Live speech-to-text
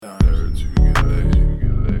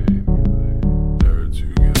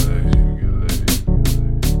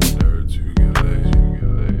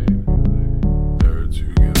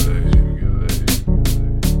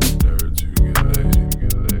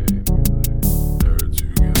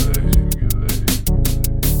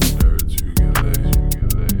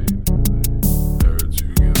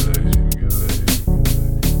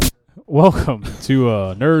Welcome to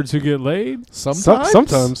Nerds Who Get Laid.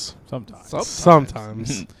 Sometimes.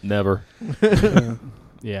 Never.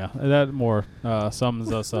 Yeah, that more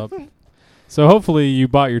sums us up. So hopefully you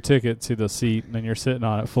bought your ticket to the seat and you're sitting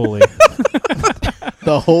on it fully.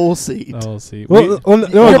 The whole seat. The whole seat. No,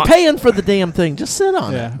 You're paying for the damn thing. Just sit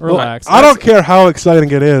on Yeah, it. relax. I don't care how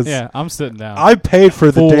exciting it is. Yeah, I'm sitting down. I paid for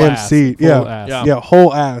the Full damn ass, seat. full Yeah. ass. Yeah,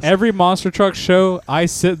 whole ass. Every Monster Truck show, I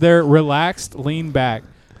sit there relaxed, lean back.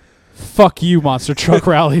 Fuck you, Monster Truck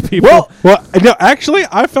Rally people. Well, no, actually,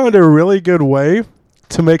 I found a really good way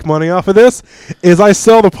to make money off of this is I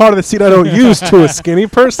sell the part of the seat I don't use to a skinny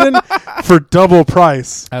person for double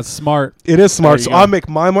price. That's smart. It is smart. There So you go. I make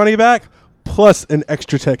my money back plus an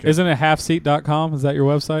extra ticket. Isn't it halfseat.com? Is that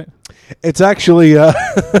your website? It's actually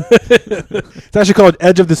it's actually called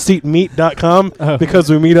edgeoftheseatmeet.com Oh. because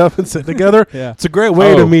we meet up and sit together. Yeah. It's a great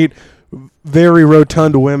way to meet very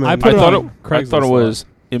rotund women. I put it thought on Craigslist I thought it a lot. was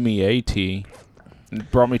MEAT. It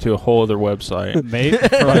brought me to a whole other website. Mate,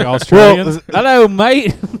 for like Australians. Hello,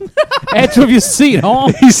 mate. Edge of your seat,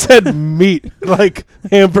 huh? He said meat, like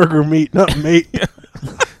hamburger meat, not mate.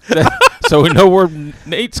 So we know where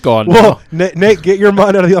Nate's gone. Well, Nate, get your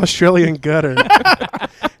mind out of the Australian gutter.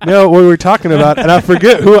 No, what we were talking about, and I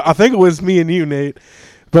forget who, I think it was me and you, Nate,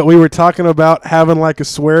 but we were talking about having like a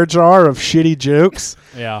swear jar of shitty jokes.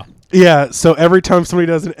 Yeah. Yeah, so every time somebody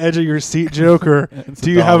does an edge of your seat joke or do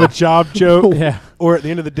you have a job joke Yeah. or at the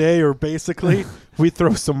end of the day or basically we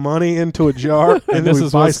throw some money into a jar and then this we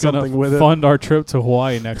is buy what's going something to with fund our trip to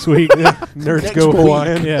Hawaii next week. it. Nerds Next go week.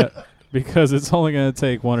 Hawaiian. Yeah, because it's only going to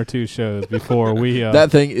take 1 or 2 shows before we That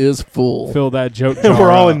thing is full. fill that joke And jar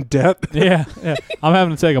we're all up. in debt. Yeah. I'm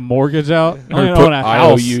having to take a mortgage out. I don't Or even put own a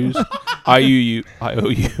house.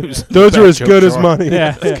 IOUs. Those are as Joke good as jar. money.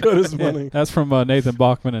 Yeah, As yeah. good as Yeah, money. that's from Nathan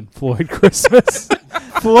Bachman and Floyd Christmas.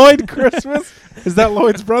 Floyd Christmas? Is that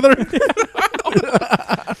Lloyd's brother?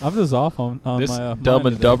 I'm just off on This my Dumb mind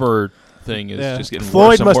and today. Dumber thing is Yeah. just getting worse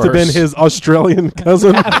Floyd and must have been worse. his Australian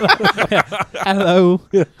cousin. Hello.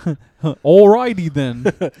 Alrighty then.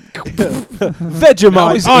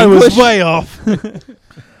 Vegemite. he's I was English. way off.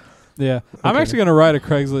 Yeah, I'm Okay. actually gonna write a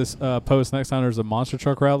Craigslist post next time there's a monster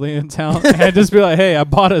truck rally in town, and just be like, "Hey, I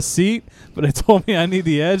bought a seat, but it told me I need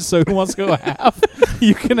the edge, so who wants to go half?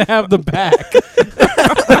 You can have the back."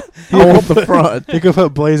 Hold the front. You can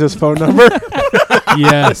put Blaze's phone number.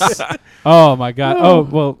 Yes. Oh my God. Oh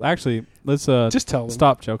well, actually, let's Just tell them.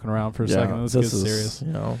 stop joking around for a second. Let's get this is serious.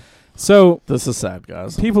 You know, So this is sad,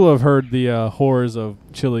 guys. people have heard the horrors of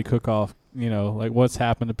chili cook-off. You know, like what's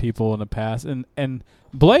happened to people in the past, and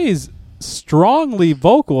Blaze strongly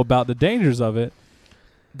vocal about the dangers of it.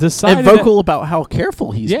 Decided And vocal about how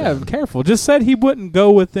careful he's yeah, been. careful. Just said he wouldn't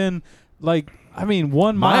go within 1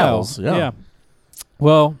 Miles, mile. yeah.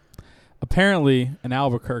 Well, apparently in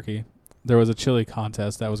Albuquerque there was a chili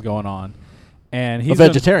contest that was going on, and A he's been-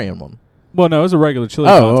 vegetarian one. well, no, it was a regular chili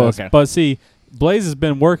Oh, contest. okay. But see, Blaze has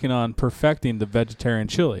been working on perfecting the vegetarian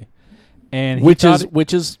chili, and he Which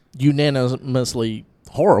thought is unanimously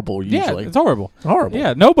horrible usually. yeah, it's horrible. horrible.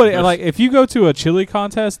 Yeah, nobody like if you go to a chili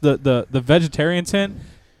contest, the vegetarian tent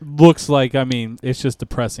looks like it's just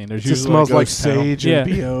depressing. There's It just usually smells like ghost town. sage Yeah.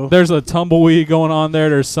 and BO. There's a tumbleweed going on there.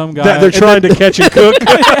 There's some guy. They're trying to catch and cook.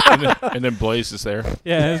 and then Blaze is there.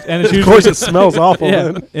 yeah, and it's Of usually course, it smells awful. yeah,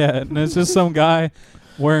 Then. yeah, and it's just some guy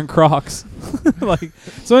wearing Crocs.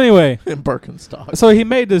 So anyway, In Birkenstock. so he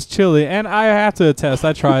made this chili, and I have to attest,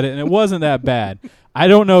 I tried it, and it wasn't that bad. I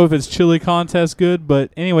don't know if it's chili contest good,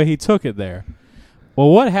 but anyway, he took it there. Well,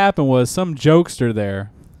 what happened was some jokester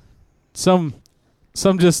there, some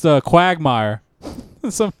just quagmire,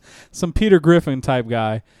 some Peter Griffin type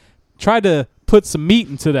guy, tried to put some meat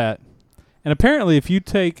into that. And apparently, if you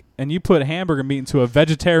take and you put hamburger meat into a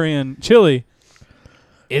vegetarian chili,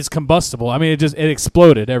 it's combustible. it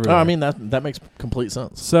exploded everywhere. Oh, I mean that makes complete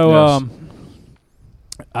sense. So, Yes.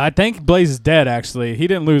 I think Blaze is dead. Actually, he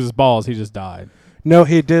didn't lose his balls; he just died. No,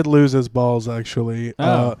 he did lose his balls, actually.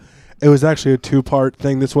 Oh. It was actually a 2-part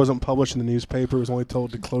thing. This wasn't published in the newspaper. It was only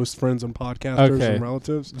told to close friends and podcasters Okay. and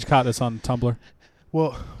relatives. Just caught this on Tumblr.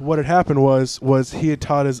 Well, what had happened was he had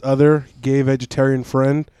taught his other gay vegetarian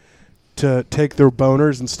friend to take their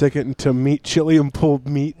boners and stick it into meat chili and pull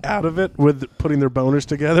meat out of it with putting their boners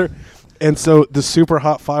together. And so the super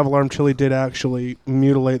hot 5-alarm chili did actually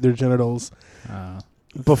mutilate their genitals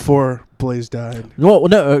before Blaze died. Well,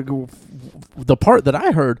 no, the part that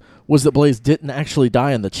I heard was that Blaze didn't actually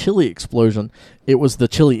die in the chili explosion. It was the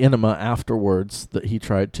chili enema afterwards that he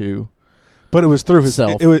tried to But it was through his.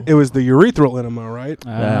 Self. It was the urethral enema, right?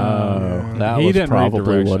 That he was didn't read probably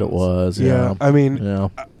what it directions. was. Yeah. I mean,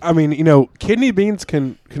 Yeah. kidney beans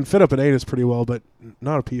can fit up an anus pretty well, but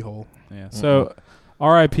not a pee hole. Yeah. So,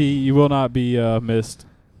 R.I.P. You will not be missed.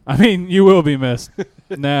 I mean, you will be missed.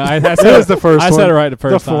 No, I That said was the first. I one. said it right the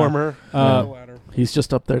first The time. former. Uh, the latter. He's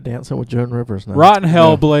just up there dancing with Joan Rivers now. Rotten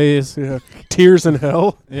Hell Blaze. Yeah. Tears in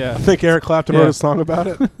Hell. Yeah. I think Eric Clapton Yeah. wrote a song about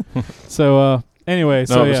it. So anyway,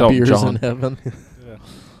 No, so it was yeah. all- Beers John. in heaven.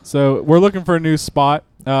 So we're looking for a new spot.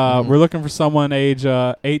 Mhm. We're looking for someone age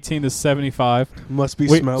 18 to 75. Must be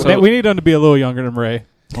We, smelly. we need them to be a little younger than Ray.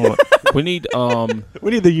 Hold on. We need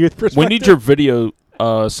We need the youth perspective. we need your video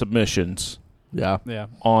submissions Yeah. Yeah.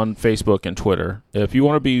 on Facebook and Twitter. If you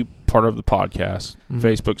want to be part of the podcast, Mhm.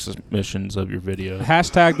 Facebook submissions of your video.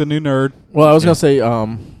 Hashtag the new nerd. Well, I was Yeah. gonna say.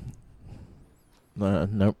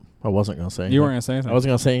 Nope. I wasn't gonna say. Anything. You weren't gonna say anything. I wasn't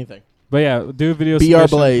gonna say anything. But yeah, do video BR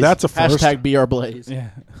submissions. Blaze. That's a first. Hashtag BR Blaze. Yeah.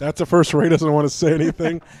 That's the first. Ray doesn't want to say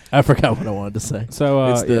anything. I forgot what I wanted to say. So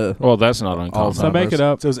It's the Well, that's not uncommon. so make it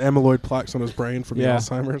up. So there's amyloid plaques on his brain from Yeah. the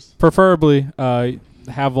Alzheimer's. Preferably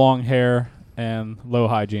have long hair and low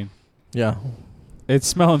hygiene. yeah. It's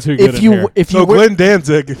smelling too good If in you here. if you So wear, Glenn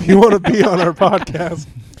Danzig, if you want to be on our podcast,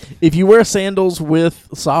 if you wear sandals with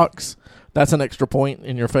socks, that's an extra point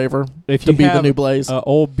in your favor If to you be the have new Blaze. an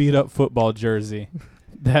old beat up football jersey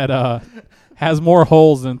that has more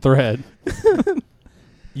holes than thread,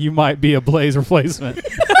 you might be a Blaze replacement.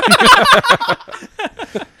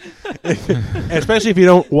 especially if you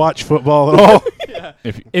don't watch football at all.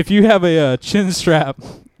 If If you have a chin strap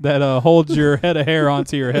that holds your head of hair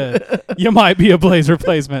onto your head, you might be a Blaze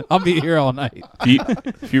replacement. I'll be here all night.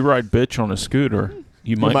 if you ride bitch on a scooter,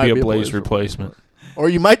 you might be a Blaze replacement. Or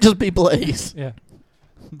you might just be Blaze. Yeah.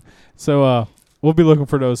 So we'll be looking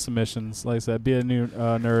for those submissions. Like I said, be a new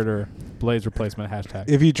nerd or Blaze replacement hashtag.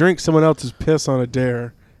 If you drink someone else's piss on a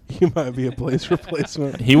dare, you might be a Blaze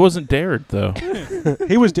replacement. He wasn't dared though.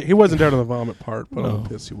 He wasn't dared on the vomit part, but on Oh. the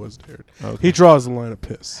piss he was dared. Okay. He draws the line of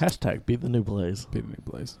piss. Hashtag be the new Blaze. Be the new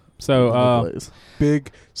Blaze. Be So the new Blaze.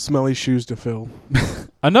 Big smelly shoes to fill.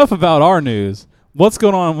 enough about our news. What's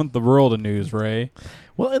going on with the world of news, Ray?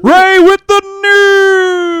 Well, in Ray with the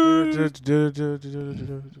news.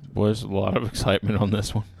 Boy, there's a lot of excitement on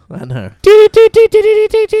this one. I know.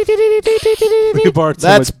 We barred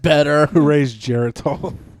That's someone better. who raised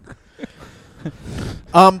Geritol.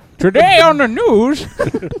 Today on the news,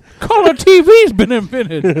 color TV's been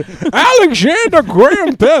invented. Alexander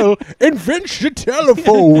Graham Bell invents the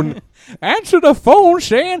telephone. Answer the phone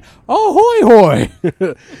saying, "Ahoy hoy."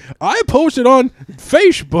 I posted on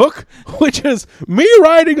Facebook, which is me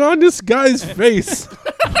writing on this guy's face,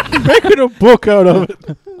 making a book out of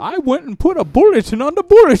it. I went and put a bulletin on the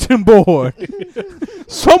bulletin board.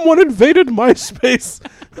 Someone invaded my space,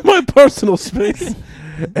 my personal space,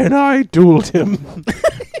 and I dueled him.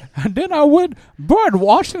 And then I went bird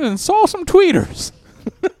watching and saw some tweeters.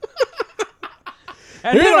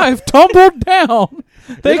 And then I tumbled down.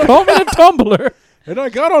 They call me the tumbler. And I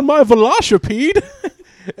got on my velocipede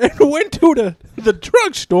and went to the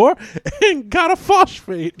drugstore and got a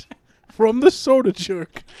phosphate from the soda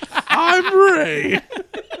jerk. I'm Ray.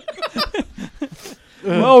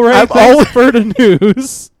 Well, Ray, I'm thanks for the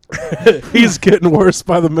news. He's getting worse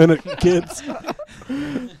by the minute, kids.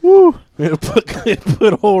 Woo.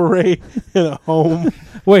 Put old Ray in a home.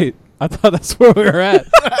 Wait, I thought that's where we were at.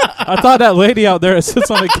 I thought that lady out there that sits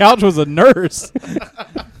on the couch was a nurse.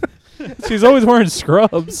 She's always wearing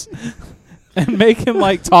scrubs and making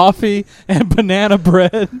like toffee and banana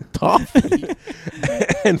bread. Toffee.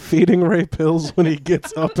 And feeding Ray pills when he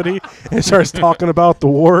gets uppity and starts talking about the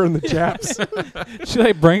war and the Japs. She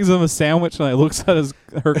like brings him a sandwich and like looks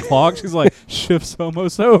at her clock. She's like, shift's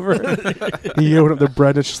almost over. You open up the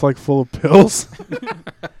bread, it's just like full of pills.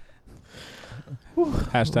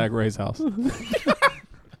 Hashtag Ray's house.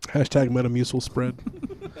 Hashtag Metamucil spread.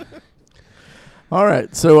 All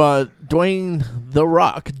right. So Dwayne The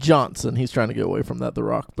Rock Johnson. He's trying to get away from that The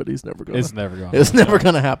Rock, but he's never going It's to. never going. It's never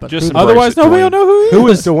going to happen. Just embrace Otherwise, it, nobody will Dwayne. know who he is. Who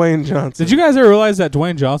is Dwayne Johnson? Did you guys ever realize that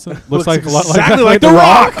Dwayne Johnson looks like a lot exactly like The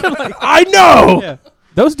Rock? I know. Yeah.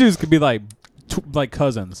 Those dudes could be like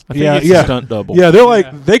cousins. I think Yeah, it's yeah. a stunt double. Yeah, they're like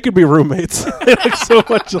Yeah. they could be roommates. They look so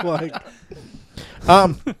much alike.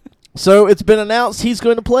 So it's been announced he's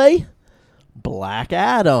going to play Black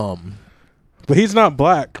Adam. But he's not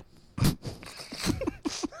black.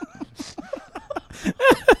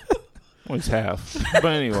 Well, he's half. But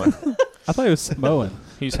anyway, I thought he was Samoan.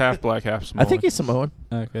 he's half black, half Samoan. I think he's Samoan.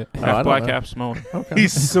 Okay. I half don't black, know. half Samoan.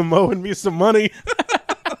 He's Samoan me some money.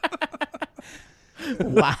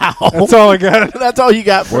 Wow. That's all I got. That's all you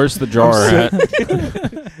got. Where's the jar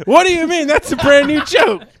at? What do you mean? That's a brand new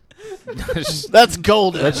joke. That's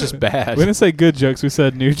golden. That's just bad. We didn't say good jokes. We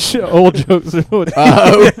said new old jokes.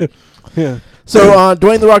 Yeah. So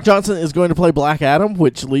Dwayne The Rock Johnson is going to play Black Adam,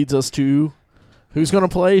 which leads us to who's going to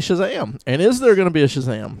play Shazam. And is there going to be a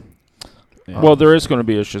Shazam? Yeah. Well, there is going to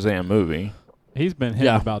be a Shazam movie. He's been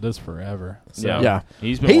hitting about this forever. So. Yeah.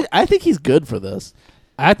 He's been. I think he's good for this.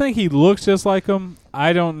 I think he looks just like him.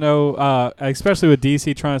 I don't know, especially with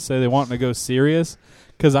DC trying to say they want him to go serious,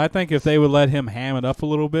 because I think if they would let him ham it up a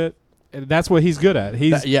little bit, that's what he's good at.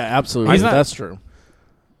 Absolutely. That's true.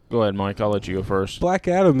 Go ahead, Mike. I'll let you go first. Black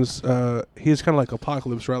Adam's, he's kind of like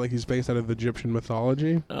Apocalypse, right? Like he's based out of Egyptian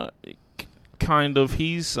mythology. Kind of.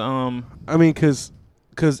 He's. I mean, because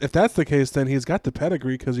if that's the case, then he's got the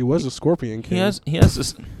pedigree because he was a Scorpion King. He has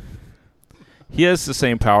this. He has the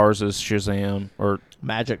same powers as Shazam, or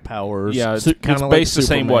magic powers. Yeah, it's based like the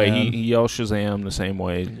same way. He yells Shazam the same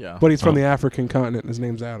way. Yeah, but he's from the African continent. And his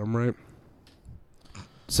name's Adam, right?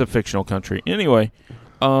 It's a fictional country. Anyway,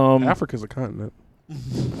 Africa's a continent.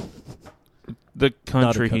 The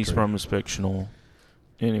country he's from is fictional.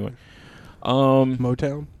 Anyway,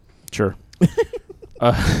 Motown. Sure.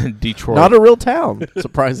 Detroit. Not a real town,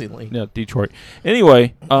 surprisingly. Yeah, Detroit.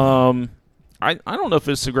 Anyway, I don't know if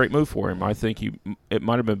it's a great move for him. I think it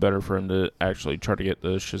might have been better for him to actually try to get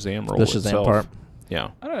the Shazam role. The Shazam itself. part.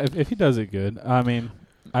 Yeah. I don't know if he does it good. I mean,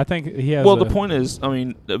 I think he has. Well, the point is, I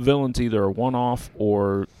mean, the villain's either a one-off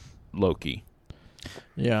or Loki.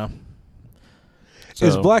 Yeah. So,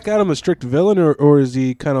 is Black Adam a strict villain, or is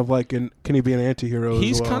he kind of like can he be an anti-hero?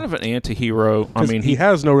 He's as well? kind of an anti-hero. I mean, he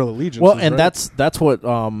has no real allegiance. Well, and right? that's what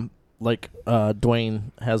Dwayne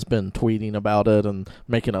has been tweeting about it and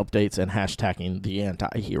making updates and hashtagging the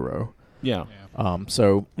anti-hero. Yeah.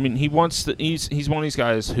 So I mean, he's one of these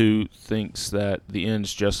guys who thinks that the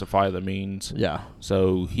ends justify the means. Yeah.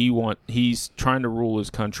 So he's trying to rule his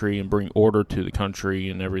country and bring order to the country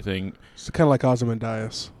and everything. It's kind of like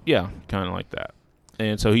Ozymandias. Yeah, kind of like that.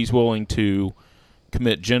 And so he's willing to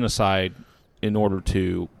commit genocide in order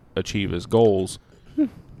to achieve his goals.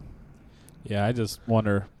 Yeah, I just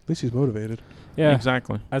wonder. At least he's motivated. Yeah,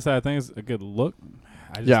 exactly. I think it's a good look.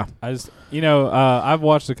 I just I've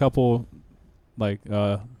watched a couple, like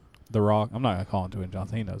The Rock. I'm not gonna call him Dwayne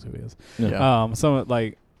Johnson. He knows who he is. Yeah. Some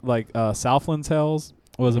like Southland Tales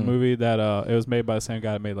was a movie that it was made by the same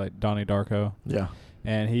guy that made like Donnie Darko. Yeah.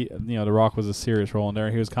 And he, The Rock was a serious role in there.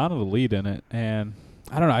 He was kind of the lead in it, and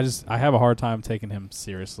I don't know. I have a hard time taking him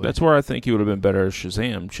seriously. That's where I think he would have been better as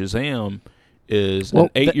Shazam. Shazam is an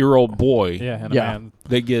 8-year-old boy. Yeah, and a man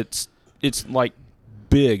that gets it's like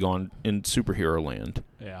big in superhero land.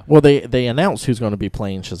 Yeah. Well, they announced who's going to be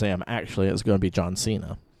playing Shazam. Actually, it's going to be John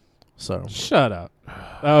Cena. So shut up.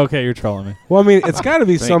 Okay, you're trolling me. Well, I mean, it's got to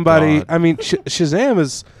be somebody. God. I mean, Shazam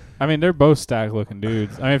is. I mean, they're both stacked-looking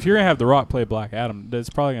dudes. I mean, if you're gonna have The Rock play Black Adam,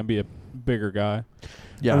 it's probably gonna be a bigger guy.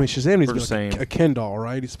 Yeah. I mean, Shazam needs to We're be like a Ken doll,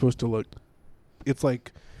 right? He's supposed to look. It's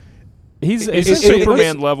like. He's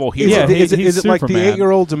Superman level. Is it like the Superman.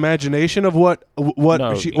 8-year-old's imagination of what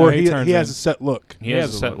No, he has a set look? He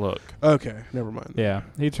has a set look. Okay, never mind. Yeah,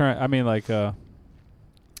 I mean, like,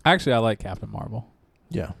 actually, I like Captain Marvel.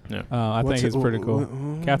 Yeah. I think it's pretty cool.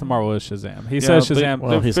 Captain Marvel is Shazam. He Yeah, says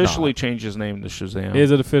Shazam. They officially changed his name to Shazam.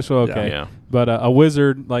 Is it official? Okay. Yeah. But a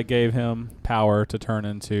wizard gave him power to turn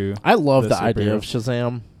into. I love the idea of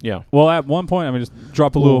Shazam. Yeah. Well, at one point, I mean, just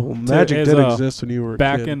drop a little. Magic did exist when you were a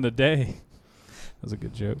back kid. in the day. That was a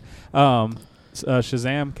good joke.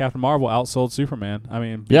 Shazam, Captain Marvel outsold Superman. I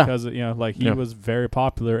mean, because he was very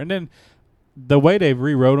popular, and then the way they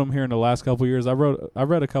rewrote him here in the last couple of years, I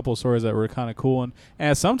read a couple of stories that were kind of cool,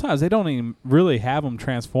 and sometimes they don't even really have him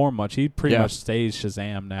transform much. He pretty much stays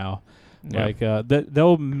Shazam now. Yeah. Like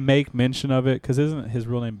they'll make mention of it because isn't his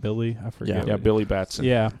real name Billy? I forget. Yeah, Billy Batson.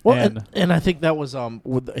 Yeah. Well, and I think that was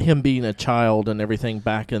with him being a child and everything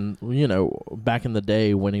back in the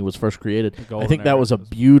day when he was first created. I think that was a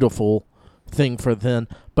beautiful thing for then,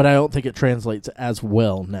 but I don't think it translates as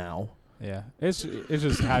well now. Yeah, it's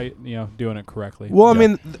just how doing it correctly. Well, I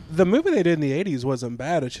mean, the movie they did in the '80s wasn't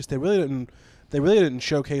bad. It's just they really didn't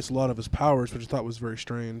showcase a lot of his powers, which I thought was very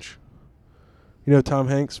strange. Tom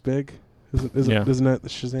Hanks, big. Isn't that the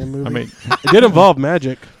Shazam movie? I mean, it did involve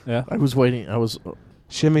magic. Yeah, I was waiting. I was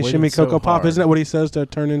shimmy, shimmy, Cocoa Pop. Isn't that what he says to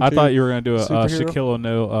turn into? I thought you were going to do a superhero? Shaquille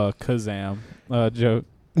O'Neal Kazam joke.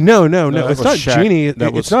 No. that It's was not Shaq. genie.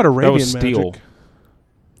 It's not Arabian that was steel. magic.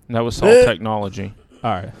 That was all technology.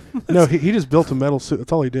 All right. No, he just built a metal suit.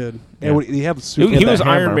 That's all he did. Yeah. And he had the suit. He was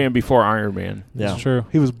Iron Man before Iron Man. Yeah. It's true.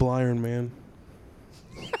 He was Bliron Man.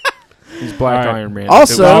 He's Black All right. Iron Man.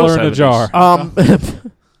 Also- Dollar in a jar.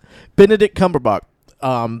 Benedict Cumberbatch.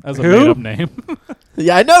 That's a Who? made-up name.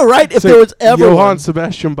 Yeah, I know, right? If So there was ever Johann one.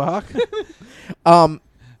 Sebastian Bach.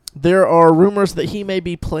 There are rumors that he may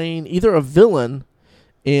be playing either a villain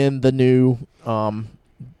in the new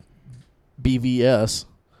BVS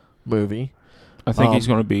movie, I think he's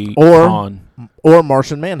going to be or- Khan. or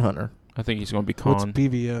Martian Manhunter. I think he's going to be What's Khan.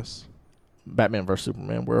 BVS? Batman vs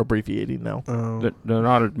Superman. We're abbreviating now. They're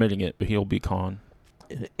not admitting it, but he'll be Khan.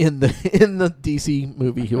 In the DC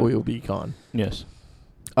movie, he will be Khan. Yes.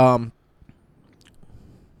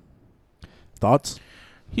 Thoughts?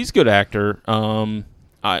 He's a good actor. He's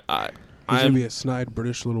gonna be a snide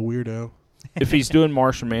British little weirdo. If he's doing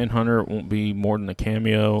Martian Manhunter, it won't be more than a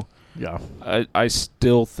cameo. Yeah. I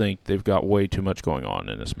still think they've got way too much going on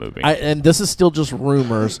in this movie. And this is still just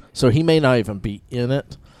rumors, so he may not even be in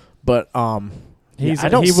it. But I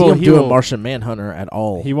don't see him doing Martian Manhunter at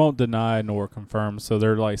all. He won't deny nor confirm, so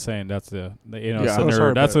they're like saying that's a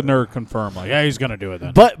That's nerd confirm. Like, yeah, he's gonna do it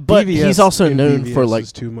then. But BVS he's also in known BVS for like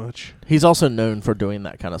is too much. he's also known for doing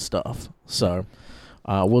that kind of stuff. So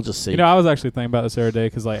we'll just see. You know, I was actually thinking about this the other day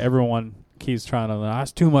because like everyone keeps trying to.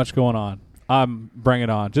 That's too much going on. Bring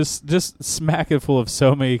it on. Just smack it full of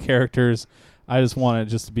so many characters. I just want it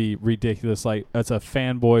just to be ridiculous. Like, it's a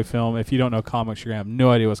fanboy film. If you don't know comics, you're gonna have no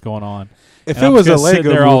idea what's going on. If And it I'm was a just sitting Lego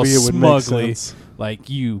there all movie, it would make smugly, sense. like,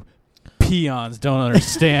 you peons don't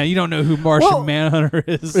understand. You don't know who Martian Manhunter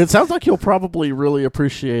is. It sounds like you'll probably really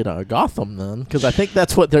appreciate Gotham then, because I think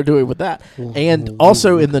that's what they're doing with that. And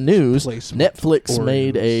also in the news, Placement Netflix Oreos.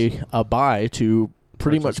 made a buy to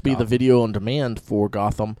pretty Purchase much be the Gotham. video on demand for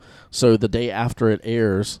Gotham. So the day after it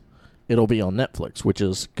airs, it'll be on Netflix, which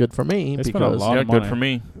is good for me They spent a because lot of good money. for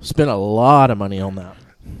me. spent a lot of money on that.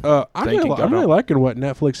 I'm Thank you, really God. liking what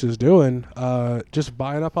Netflix is doing. Just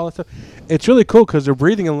buying up all that stuff. It's really cool because they're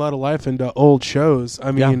breathing a lot of life into old shows.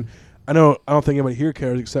 I mean, I don't think anybody here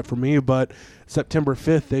cares except for me, but September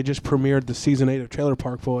 5th, they just premiered the season 8 of Trailer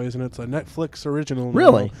Park Boys, and it's a Netflix original. now.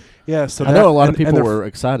 Really? Yeah. So I know a lot of and people they're- were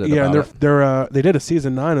excited Yeah, about and it. they did a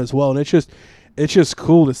season 9 as well, and it's just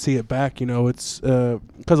cool to see it back. You know, it's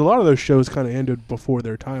because a lot of those shows kind of ended before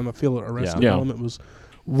their time. I feel Arrested Yeah. Development was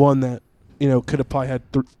one that could have probably had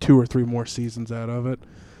 2 or 3 more seasons out of it.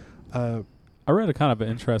 I read a kind of an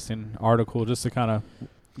interesting article just to kind of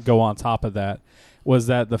go on top of that, was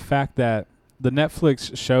that the fact that the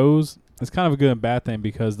Netflix shows is kind of a good and bad thing,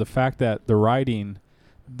 because the fact that they're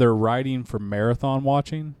writing for marathon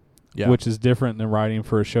watching, which is different than writing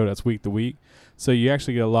for a show that's week to week. So you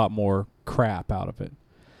actually get a lot more crap out of it.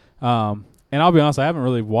 And I'll be honest, I haven't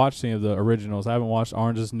really watched any of the originals. I haven't watched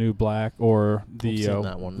Orange is the New Black or I've seen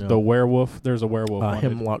that one, yeah. the werewolf. There's a werewolf one.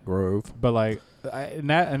 Hemlock Grove. But like,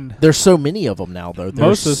 and There's so many of them now, though. There's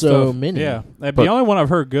most of the so stuff, many. Yeah, But the only one I've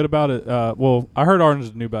heard good about it. I heard Orange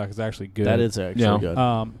is the New Black is actually good. that is actually Yeah.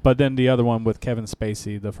 good. But then the other one with Kevin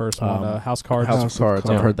Spacey, the first one, House Cards. House House of Cards. of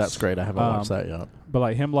I've heard Cards. that's great. I haven't watched that yet. But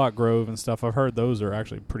like Hemlock Grove and stuff, I've heard those are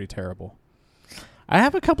actually pretty terrible. I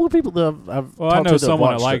have a couple of people that I've Well, I talked know to that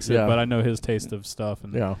someone that watched likes it, yeah. but I know his taste of stuff,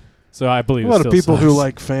 and Yeah. so I believe A lot it of still people who sucks.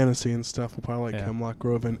 like fantasy and stuff will probably like Yeah. Hemlock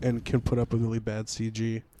Grove and can put up with really bad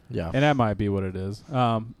CG. Yeah. and that might be what it is.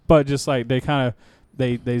 But just like they kind of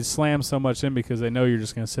they slam so much in because they know you're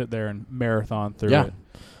just going to sit there and marathon through Yeah. it.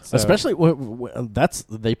 So, Especially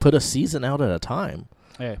they put a season out at a time.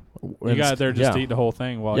 hey, you got there just to eat the whole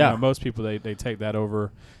thing. While Yeah. most people they take that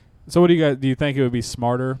over. So what do you guys do? You think it would be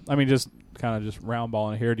smarter? I mean, just kind of just round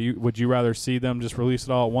balling here. Would you rather see them just release it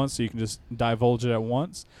all at once so you can just divulge it at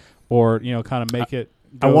once, or kind of make it?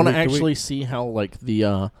 I go want to week week? actually see how like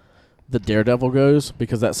the Daredevil goes,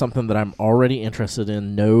 because that's something that I'm already interested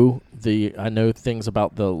in. I know things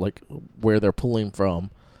about the like where they're pulling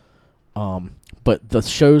from. But the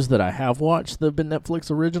shows that I have watched that have been Netflix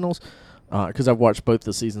originals, because I've watched both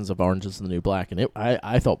the seasons of Orange is the New Black, and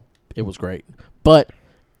I thought it was great. But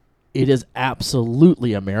it is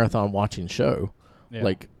absolutely a marathon watching show. Yeah.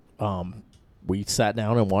 Like, we sat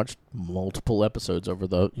down and watched multiple episodes over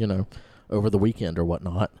the weekend or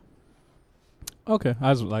whatnot. Okay, I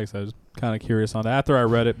was kind of curious on that after I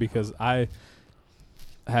read it, because I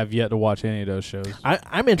have yet to watch any of those shows.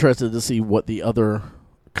 I'm interested to see what the other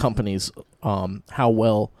companies, how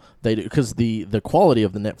well they do, because the quality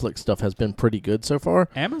of the Netflix stuff has been pretty good so far.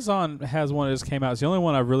 Amazon has one that just came out. It's the only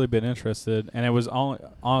one I've really been interested, and it was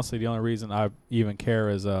honestly the only reason I even care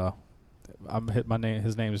is I'm hit my name.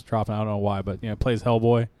 His name is dropping. I don't know why, but plays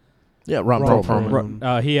Hellboy. Yeah, Ron Ron Perlman.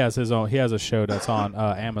 Perlman. He has his own. He has a show that's on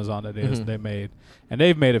Amazon that they made, and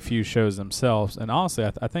they've made a few shows themselves. And honestly,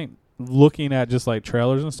 I think looking at just like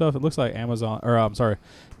trailers and stuff, it looks like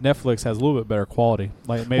Netflix has a little bit better quality.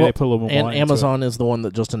 Like maybe they put a little bit more. And into Amazon is the one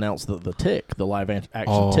that just announced the Tick, the live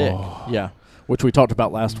action Tick. Yeah, which we talked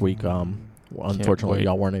about last week. Unfortunately,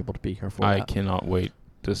 y'all weren't able to be here for I that. cannot wait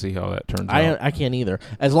to see how that turns out. I can't either.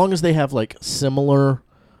 As long as they have like similar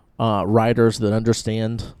writers that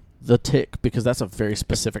understand the Tick, because that's a very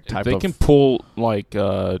specific type They of... can pull like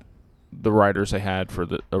the writers they had for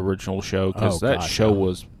the original show, because that show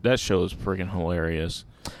was freaking hilarious.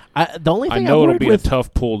 The only thing I know it'll be a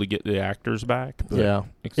tough pull to get the actors back. But yeah,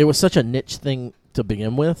 it was such a niche thing to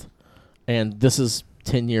begin with, and this is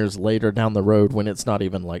 10 years later down the road when it's not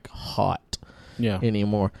even like hot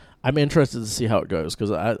anymore. I'm interested to see how it goes,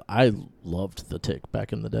 because I loved the Tick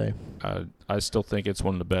back in the day. I still think it's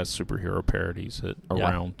one of the best superhero parodies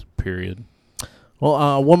around. Period.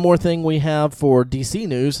 Well, one more thing we have for DC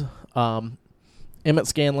news. Emmett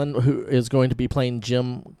Scanlon, who is going to be playing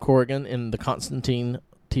Jim Corrigan in the Constantine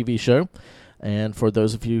TV show. And for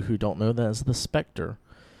those of you who don't know, that is the Spectre.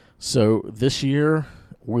 So this year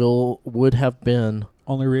would have been...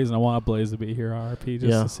 Only reason I want Blaze to be here, RP,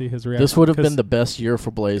 just to see his reaction. This would have been the best year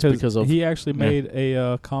for Blaze because of... He actually made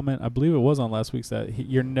a comment, I believe it was on last week's, that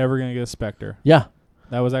you're never going to get a Spectre. Yeah.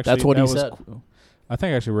 That was actually... That's what he said. I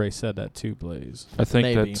think actually Ray said that too, Blaze. I think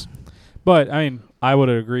Maybe. that's... But, I mean, I would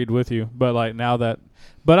have agreed with you. But, like, now that...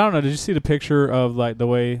 But I don't know. Did you see the picture of, like, the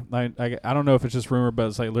way... Like, I don't know if it's just rumor, but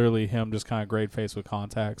it's, like, literally him just kind of grade-faced with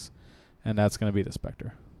contacts. And that's going to be the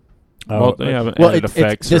Spectre. Well, they haven't added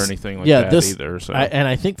effects or anything like that either. So. And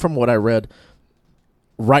I think from what I read,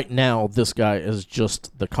 right now, this guy is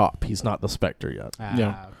just the cop. He's not the Spectre yet.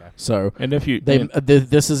 Okay. So, and if you...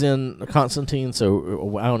 this is in Constantine,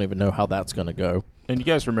 so I don't even know how that's going to go. And you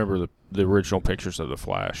guys remember the original pictures of the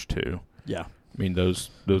Flash, too. Yeah. I mean, those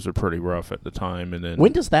are pretty rough at the time. And then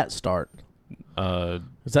when does that start?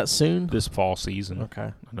 Is that soon? This fall season.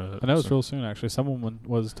 Okay. I know it's real soon, actually. Someone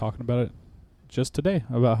was talking about it just today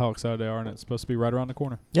about how excited they are, and it's supposed to be right around the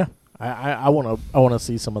corner. Yeah. I want to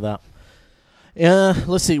see some of that.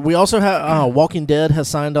 Let's see. We also have Walking Dead has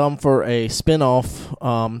signed on for a spin-off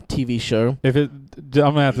TV show. I'm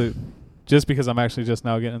going to have to... Just because I'm actually just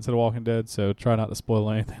now getting into The Walking Dead, so try not to spoil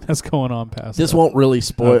anything that's going on past this. That. Won't really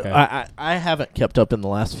spoil. Okay. I haven't kept up in the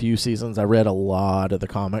last few seasons. I read a lot of the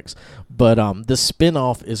comics, but the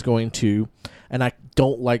spin-off is going to, and I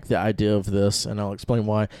don't like the idea of this, and I'll explain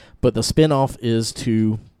why, but the spin-off is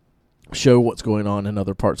to show what's going on in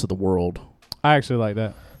other parts of the world. I actually like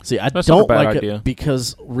that. See, That's don't not a bad like idea. it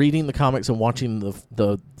because reading the comics and watching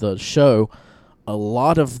the show, a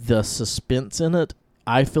lot of the suspense in it,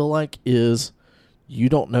 I feel like, is you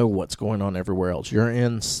don't know what's going on everywhere else. You're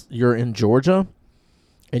in Georgia,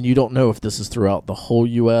 and you don't know if this is throughout the whole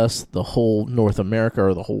U.S., the whole North America,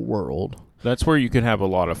 or the whole world. That's where you can have a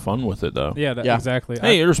lot of fun with it, though. Yeah, exactly.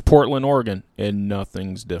 Hey, there's Portland, Oregon, and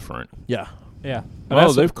nothing's different. Yeah. Yeah.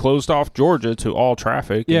 Oh, they've closed off Georgia to all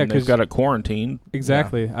traffic. Yeah, and they've got it quarantined.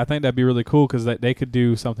 Exactly. Yeah. I think that'd be really cool because they could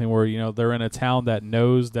do something where, they're in a town that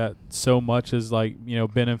knows that so much is, like,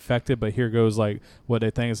 been infected, but here goes, like, what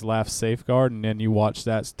they think is the last safeguard, and then you watch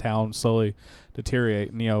that town slowly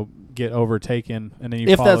deteriorate and, get overtaken, and then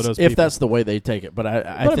you follow those people. If that's the way they take it. But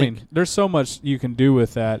I think there's so much you can do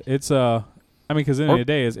with that. It's, because at the end of the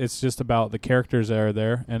day, it's just about the characters that are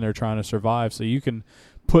there, and they're trying to survive, so you can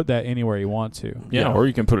put that anywhere you want to. Yeah, or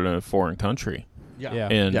you can put it in a foreign country. Yeah.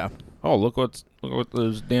 And look what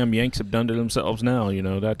those damn Yanks have done to themselves now,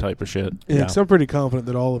 that type of shit. Yeah, because I'm pretty confident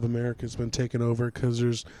that all of America's been taken over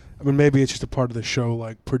because maybe it's just a part of the show,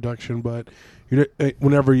 like production, but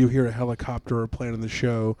whenever you hear a helicopter or plane in the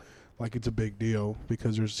show, like, it's a big deal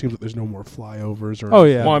because it seems like there's no more flyovers. Oh,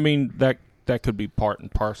 yeah. Well, I mean, that could be part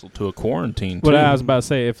and parcel to a quarantine, too. What I was about to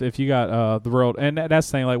say, if you got the world, and that's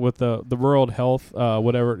the thing, like with the World Health,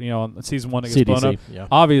 whatever, in season 1 it gets blown up,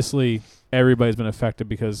 obviously everybody's been affected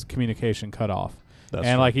because communication cut off. That's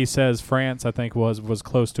and true. Like he says, France, I think, was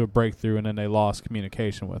close to a breakthrough, and then they lost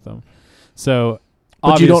communication with them. So,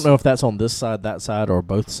 but you don't know if that's on this side, that side, or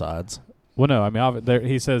both sides. Well, no, I mean,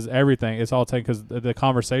 he says everything. It's all taken because the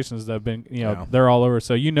conversations that have been, they're all over.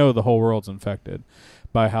 So the whole world's infected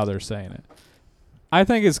by how they're saying it. I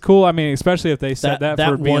think it's cool. I mean, especially if they said that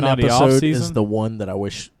for being on the off season. Is the one that I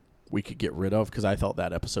wish we could get rid of because I thought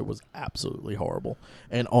that episode was absolutely horrible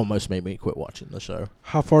and almost made me quit watching the show.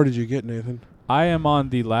 How far did you get, Nathan? I am on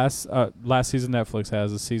the last season Netflix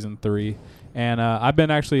has, is season 3, and I've been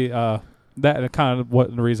actually that kind of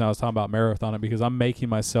what the reason I was talking about marathon it because I'm making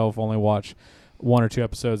myself only watch 1 or 2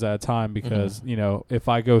 episodes at a time because if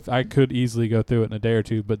I I could easily go through it in a day or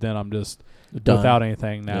two, but then I'm just done without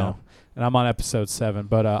anything now. Yeah. And I'm on episode 7,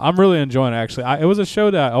 but I'm really enjoying it, actually. It was a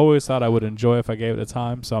show that I always thought I would enjoy if I gave it a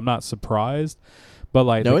time, so I'm not surprised. But,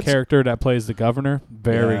 like, the character that plays the governor,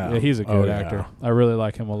 he's a good actor. I really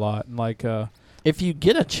like him a lot. And, like, If you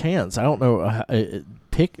get a chance, I don't know,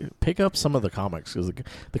 pick up some of the comics because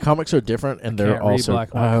the comics are different and they're also black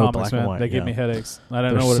and white comics, black man. and white. They give me headaches. I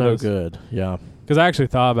don't They're know what so it is. good. Yeah. Because I actually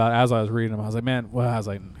thought about it as I was reading them. I was like, man,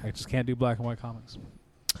 I just can't do black and white comics.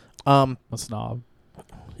 I'm a snob.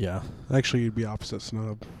 Yeah. Actually, you'd be opposite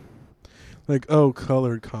snob. Like,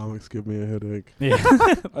 colored comics give me a headache. Yeah.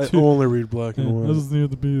 I only read black and white. I just need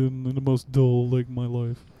to be in the most dull like my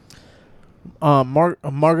life.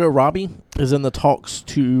 Margot Robbie is in the talks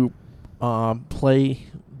to play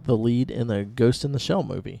the lead in the Ghost in the Shell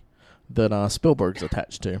movie that Spielberg's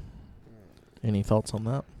attached to. Any thoughts on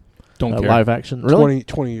that? Don't care. Live action? Really?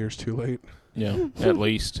 20 years too late. Yeah, at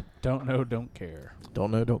least. Don't know, don't care.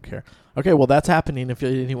 Don't know, don't care. Okay, well, that's happening if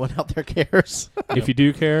anyone out there cares. If you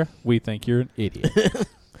do care, we think you're an idiot.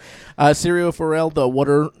 Cirio Farrell, the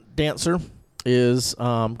water dancer, is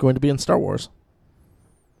going to be in Star Wars.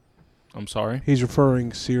 I'm sorry? He's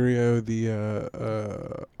referring Sirio,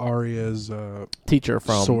 the Arya's teacher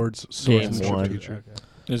from swords Game teacher. 1. teacher.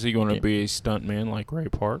 Is he going to be a stuntman like Ray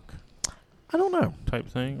Park I don't know. type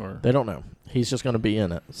thing? Or They don't know. He's just going to be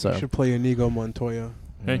in it. So He should play Inigo Montoya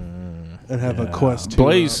Hey. and have a Yeah. quest to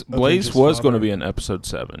Blaze avenge his was going to father. be in episode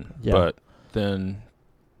 7, Yeah. but then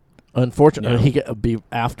Unfortunately, Yeah.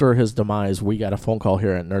 after his demise, we got a phone call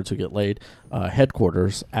here at Nerds Who Get Laid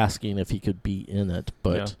headquarters asking if he could be in it.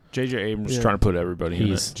 But J.J. Abrams Yeah. trying to put everybody in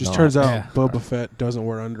He's it. Just not. turns out Yeah. Boba Fett doesn't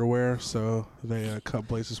wear underwear, so they cut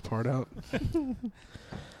Blaze's part out.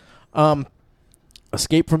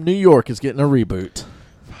 Escape from New York is getting a reboot.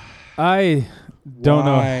 I don't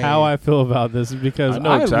know Why? how I feel about this because I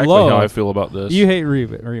know exactly love, how I feel about this. You hate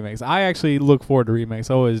remakes. I actually look forward to remakes.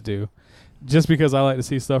 I always do. Just because I like to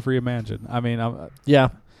see stuff reimagined. I mean, Yeah.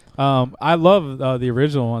 I love the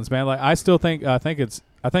original ones, man. Like I still think I think it's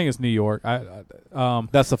New York.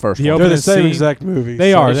 That's the first The one. opening They're the same scene- exact movie.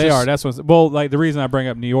 They so are. it's They just- are. That's what's well. Like the reason I bring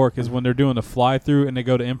up New York is when they're doing the fly through and they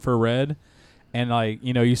go to infrared, and like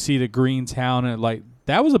you see the green town and like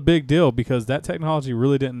that was a big deal because that technology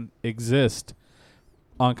really didn't exist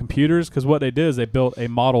on computers. Because what they did is they built a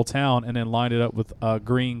model town and then lined it up with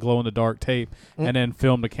green glow in the dark tape and then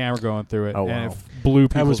filmed the camera going through it. Oh, and wow. it blew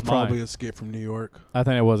That people's was probably mind. Escape from New York. I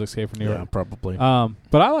think it was Escape from New Yeah, York. probably.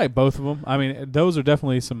 But I like both of them. I mean, those are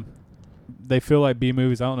definitely some. They feel like B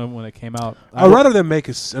movies. I don't know when they came out. I'd rather than make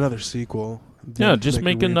another sequel. Yeah, than just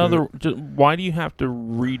make a another. reboot. Why do you have to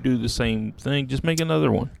redo the same thing? Just make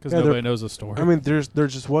another one. because Yeah, nobody knows the story. I mean, there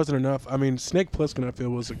just wasn't enough. I mean, Snake Plissken, I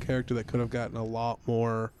feel, was a character that could have gotten a lot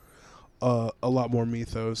more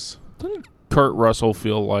mythos. Doesn't Kurt Russell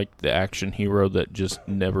feel like the action hero that just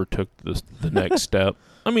never took the next step?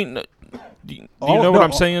 I mean, do you know what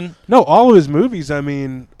I'm saying? No, all of his movies. I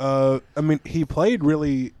mean, he played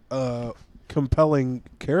really compelling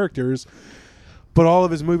characters, but all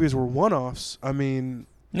of his movies were one-offs. I mean,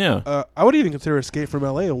 Yeah. I would even consider Escape from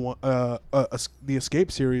L.A. The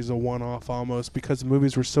Escape series a one-off almost because the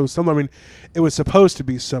movies were so similar. I mean, it was supposed to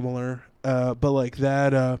be similar, but like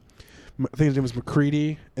that, I think his name was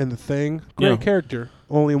McCready in The Thing. Great character,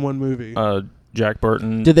 only in one movie. Jack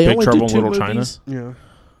Burton. Did they Big only Trouble do in 2 Little movies? China.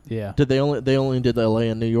 Yeah, yeah. Did they only did L.A.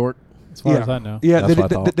 and New York? As far Yeah. as I know. yeah. That's They what I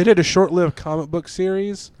did, thought. they did a short-lived comic book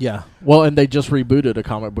series. Yeah. Well, and they just rebooted a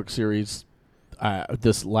comic book series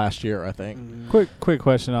this last year, I think. Quick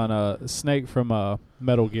question on Snake from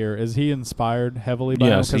Metal Gear. Is he inspired heavily by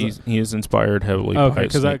Yes, him? he is inspired heavily Okay, by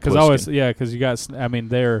because Snake I always Plissken. because you got I mean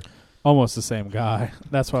they're almost the same guy.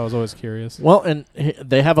 That's why I was always curious. Well, and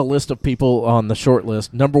they have a list of people on the short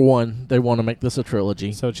list. Number 1, they want to make this a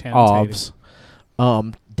trilogy. So Channing Tatum.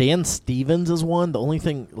 Obs. Dan Stevens is one. The only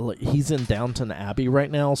thing, he's in Downton Abbey right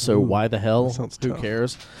now, so Ooh, why the hell? that sounds Who tough.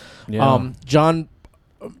 cares? Yeah. John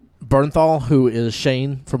Bernthal, who is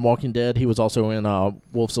Shane from Walking Dead, he was also in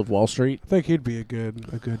Wolves of Wall Street. I think he'd be a good.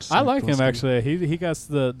 I Snake like him Plissken. actually. He got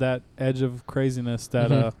that edge of craziness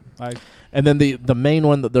that I And then the main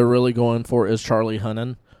one that they're really going for is Charlie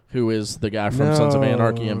Hunnam, who is the guy from Sons of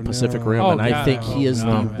Anarchy and Pacific No. Rim, Oh, and I God, think no, he is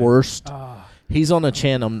no, the man. worst. He's on a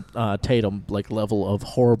Channing Tatum level of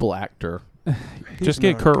horrible actor. He's Just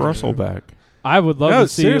get not Kurt good. Russell back. I would love No, to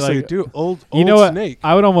see seriously, like dude. Old you know what? Snake.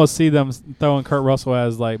 I would almost see them throwing Kurt Russell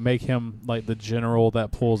as like make him like the general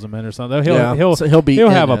that pulls him in or something. He'll be he'll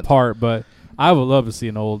in have a it. part, but I would love to see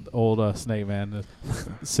an old Snake man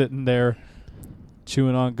sitting there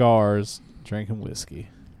chewing on gars, drinking whiskey.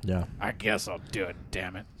 Yeah, I guess I'll do it.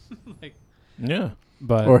 Damn it! Yeah.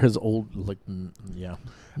 But or his old yeah.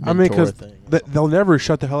 I mean, mentor because thing. they'll never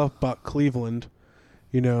shut the hell up about Cleveland,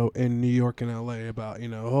 in New York and L.A. about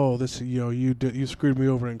this you screwed me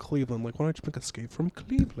over in Cleveland. Like, why don't you make Escape from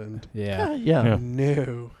Cleveland? yeah. yeah. Yeah.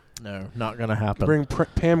 No. No, not going to happen. Bring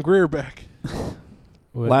Pam Grier back.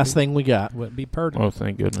 Last thing we got. Wouldn't be Purdy. Oh,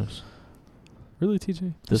 thank goodness. Really,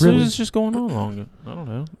 TJ? This What was- is just going on long? I don't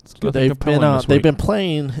know. It's nothing They've compelling this they've week. been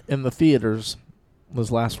playing in the theaters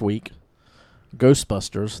this last week.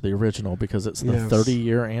 Ghostbusters, the original, because it's the Yes.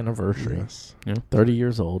 30-year anniversary. Yes. 30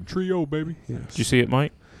 years old. Trio, baby. Yes. Did you see it,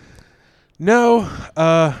 Mike? No.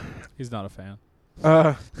 He's not a fan.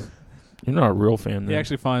 You're not a real fan. He Then.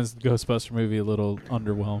 actually finds the Ghostbuster movie a little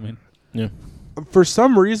underwhelming. Yeah. For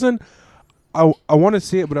some reason, I want to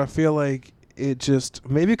see it, but I feel like it just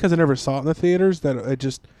maybe because I never saw it in the theaters that it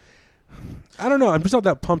just. I don't know. I'm just not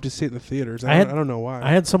that pumped to see it in the theaters. I don't know why.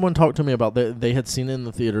 I had someone talk to me about they had seen it in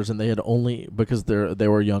the theaters, and they had only, because they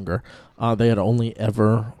were younger, they had only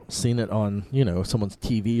ever seen it on someone's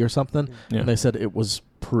TV or something, Yeah. and they said it was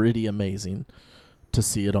pretty amazing to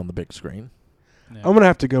see it on the big screen. Yeah. I'm gonna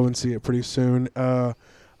have to go and see it pretty soon. I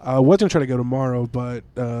was gonna try to go tomorrow, but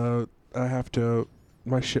I have to.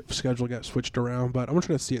 My schedule got switched around, but I'm gonna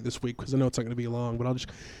try to see it this week because I know it's not gonna be long. But I'll just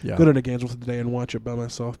go to Gainesville today and watch it by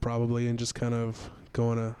myself, probably, and just kind of go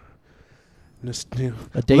on a date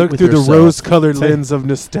look with through yourself. the rose-colored lens of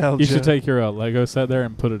nostalgia. You should take your Lego set there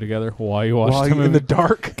and put it together while you watch while the you're movie. in the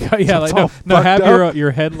dark. Yeah, It's like all no, fucked have up. your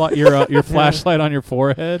headlight, your flashlight on your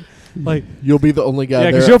forehead. Like, You'll be the only guy yeah,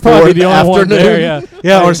 there. because you'll at 4 probably in be the only one afternoon. there. Yeah,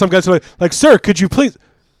 Yeah, or some guys are like, sir, could you please?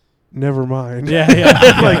 Never mind. yeah,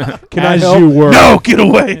 yeah. Like, can As I help? you were. No, get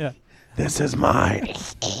away. Yeah. This is mine.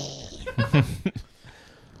 All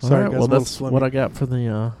Sorry, right, guys, well, I'm that's a little what I got for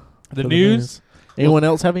the The for news? Anyone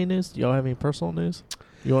else have any news? Do y'all have any personal news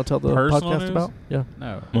you want to tell the Personal podcast news? about? Yeah.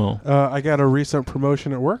 No. Well, I got a recent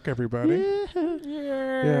promotion at work, everybody.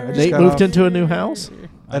 Yeah, I just Nate got moved off- into a new house.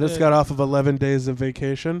 I just got off of 11 days of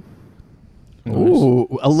vacation. Ooh,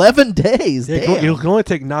 11 days. Yeah, Damn. you can only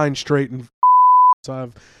take 9 straight, and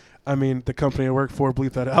so the company I work for,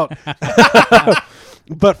 bleep that out.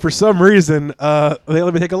 But for some reason, they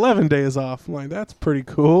let me take 11 days off. I'm like, that's pretty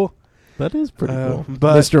cool. That is pretty cool.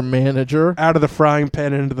 But Mr. Manager. out of the frying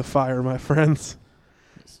pan and into the fire, my friends.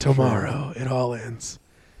 Tomorrow, it all ends.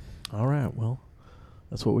 All right, well,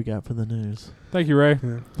 that's what we got for the news. Thank you, Ray.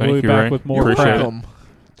 Yeah. Thank we'll be you, back Ray. with more Appreciate crap. it.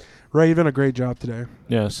 Ray, you've done a great job today.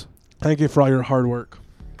 Yes. Thank you for all your hard work.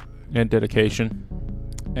 And dedication.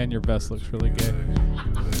 And your vest looks really gay.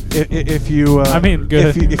 If you, I mean,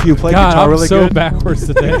 good. If you play God, guitar I'm really so good, backwards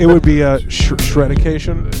today. it would be a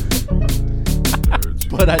shredication.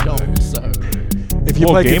 But I don't, so. If you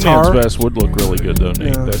Well, play Game guitar, Man's vest would look really good, though,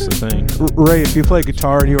 Nate. Yeah. That's the thing. Ray, if you play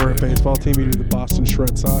guitar and you were a baseball team, you do the Boston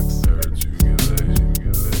Shred Sox.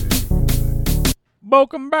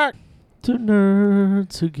 Welcome back. To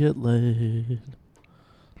nerds who get laid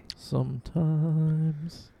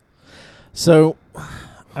sometimes. So,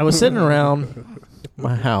 I was sitting around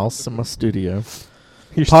my house in my studio,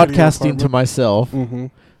 Your studio podcasting to apartment. myself,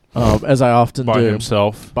 Mm-hmm. as I often By do.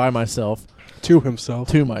 himself. By myself, To himself.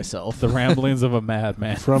 to myself. The ramblings of a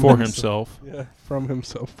madman. From For himself. Yeah, from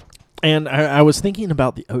himself. And I was thinking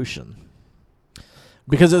about the ocean.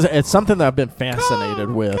 Because it's something that I've been fascinated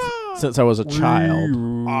with since I was a child.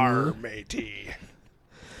 matey.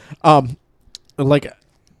 Like,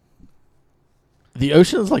 the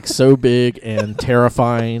ocean is like so big and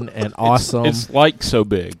terrifying and awesome. It's like so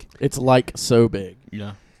big. It's like so big.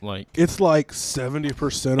 Yeah. Like. It's like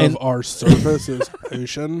 70% And- of our surface is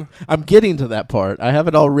ocean. I'm getting to that part. I have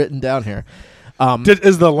it all written down here.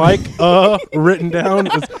 Is the written down?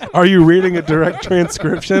 Are you reading a direct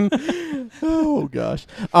transcription? Oh gosh.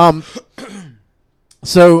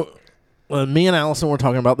 So me and Allison were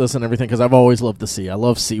talking about this and everything because I've always loved the sea. I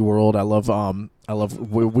love SeaWorld. I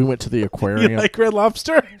love. We went to the aquarium. You like Red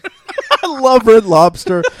Lobster? I love Red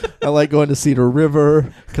Lobster. I like going to Cedar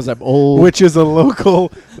River because I'm old. Which is a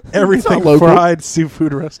local everything local. fried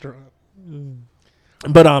seafood restaurant.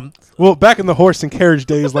 But Well, back in the horse and carriage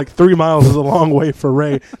days, like 3 miles is a long way for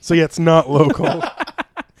Ray. So yeah, it's not local.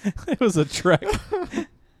 It was a trek.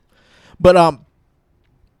 But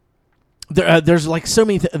there's like so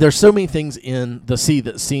many there's so many things in the sea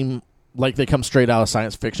that seem like they come straight out of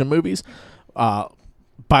science fiction movies.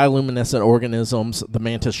 Bioluminescent organisms, the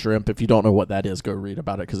mantis shrimp. If you don't know what that is, go read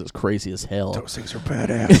about it because it's crazy as hell. Those things are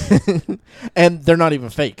badass. And they're not even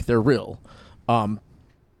fake; they're real.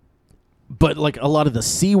 But like a lot of the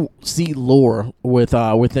sea lore with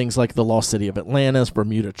things like the lost city of Atlantis,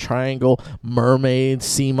 Bermuda Triangle, mermaids,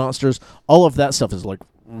 sea monsters, all of that stuff is like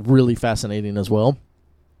really fascinating as well.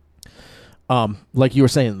 Like you were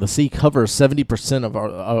saying, the sea covers 70% of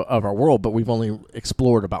our world, but we've only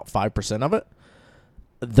explored about 5% of it.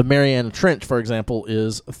 The Mariana Trench, for example,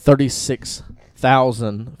 is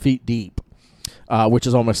 36,000 feet deep. which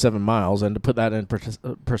is almost 7 miles. And to put that in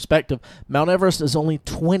perspective, Mount Everest is only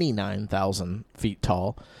 29,000 feet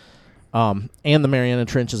tall. And the Mariana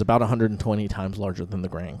Trench is about 120 times larger than the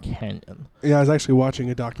Grand Canyon. Yeah, I was actually watching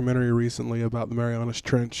a documentary recently about the Mariana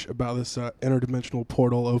Trench, about this interdimensional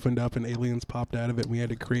portal opened up and aliens popped out of it. And we had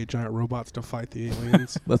to create giant robots to fight the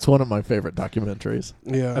aliens. That's one of my favorite documentaries.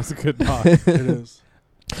 Yeah. That's a good doc. It is.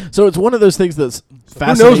 So it's one of those things that's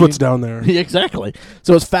fascinating. Who knows what's down there? Exactly.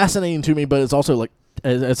 So it's fascinating to me, but it's also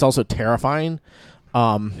it's also terrifying. Yeah,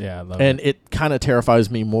 I love and it. it kind of terrifies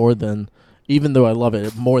me more than, even though I love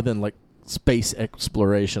it, more than like space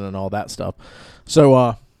exploration and all that stuff.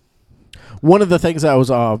 So one of the things I was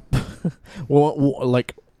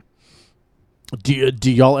like,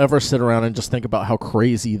 do y'all ever sit around and just think about how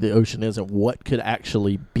crazy the ocean is and what could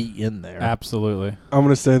actually be in there? Absolutely. I'm going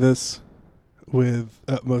to say this with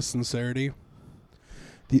utmost sincerity.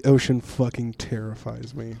 The ocean fucking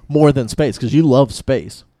terrifies me. More than space, because you love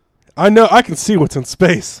space. I know. I can see what's in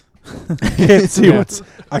space.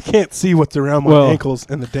 I can't see what's around my ankles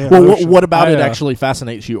in the damn ocean. What about it actually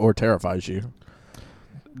fascinates you or terrifies you?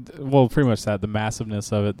 Well, pretty much that, the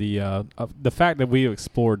massiveness of it, the fact that we have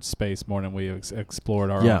explored space more than we have explored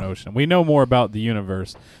our own ocean. We know more about the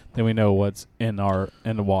universe than we know what's in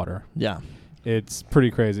the water. Yeah, it's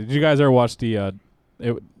pretty crazy. Did you guys ever watch I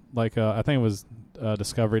think it was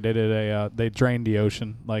Discovery? They did they drained the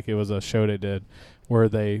ocean, like it was a show they did, where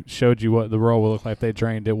they showed you what the world would look like if they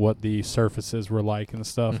drained it, what the surfaces were like and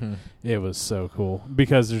stuff. Mm-hmm. It was so cool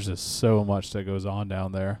because there's just so much that goes on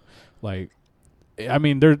down there. Like, I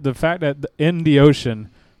mean, the fact that in the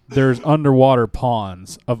ocean there's underwater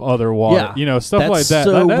ponds of other water, stuff like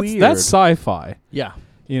that. That's sci-fi. Yeah,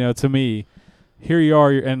 to me. Here you are,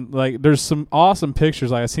 and like there's some awesome pictures.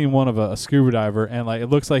 Like I seen one of a scuba diver, and like it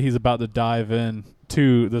looks like he's about to dive in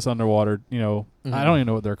to this underwater. Mm-hmm. I don't even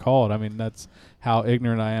know what they're called. I mean, that's how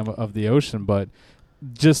ignorant I am of the ocean. But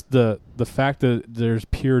just the fact that there's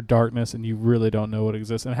pure darkness and you really don't know what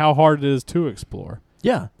exists, and how hard it is to explore.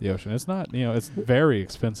 Yeah, the ocean. It's not. It's very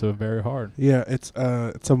expensive, very hard. Yeah, it's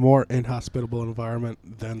a more inhospitable environment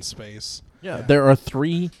than space. Yeah, there are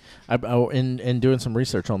 3. In doing some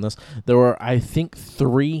research on this, there were, I think,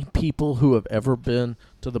 3 people who have ever been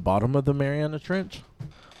to the bottom of the Mariana Trench,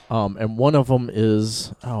 and one of them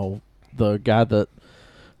is the guy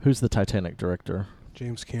who's the Titanic director,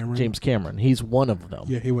 James Cameron. James Cameron. He's one of them.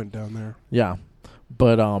 Yeah, he went down there. Yeah,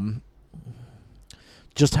 but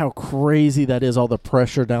just how crazy that is, all the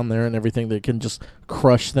pressure down there and everything that can just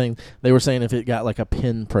crush things. They were saying if it got like a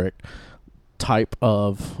pinprick type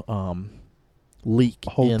of leak,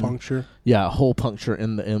 hole puncture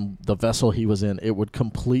in the vessel he was in, it would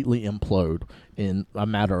completely implode in a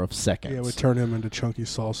matter of seconds. Yeah, it would turn him into chunky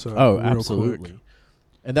salsa. Oh, absolutely. Quick.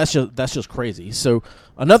 And that's just crazy. So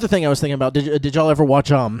another thing I was thinking about, did y'all ever watch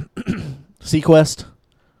Sequest?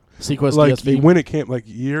 Sequest, like DSV? when it came, like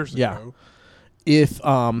years ago. If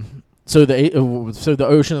so the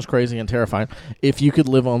ocean is crazy and terrifying. If you could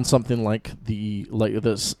live on something like the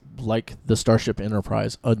Starship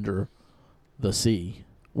Enterprise under the sea,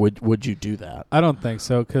 would you do that? I don't think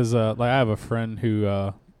so, because I have a friend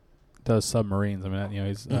who does submarines. I mean,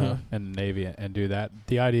 he's in the Navy and do that.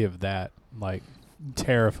 The idea of that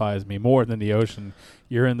terrifies me more than the ocean.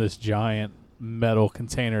 You're in this giant metal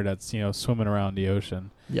container that's swimming around the ocean.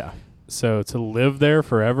 Yeah. So to live there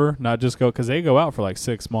forever, not just go, because they go out for like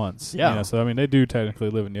 6 months. Yeah. So I mean, they do technically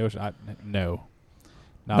live in the ocean. No,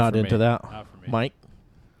 not into that. Not for me. Mike.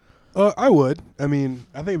 I would. I mean,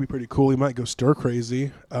 I think it'd be pretty cool. He might go stir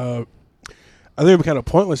crazy. I think it'd be kind of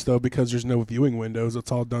pointless though, because there's no viewing windows.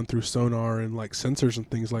 It's all done through sonar and like sensors and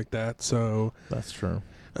things like that. So that's true.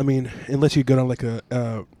 I mean, unless you go down like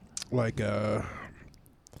a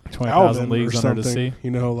 20,000 leagues under the sea.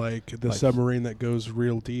 Like the submarine that goes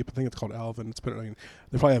real deep. I think it's called Alvin.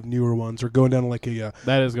 They probably have newer ones, or going down like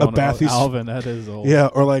that is going to Alvin. That is old. Yeah,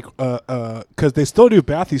 or like because they still do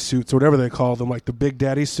bathy suits or whatever they call them, like the Big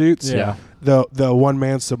Daddy suits. Yeah. The one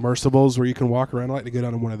man submersibles where you can walk around. I like to go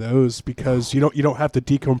down in one of those because you don't have to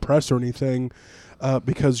decompress or anything.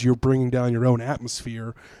 Because you're bringing down your own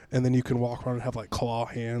atmosphere, and then you can walk around and have like claw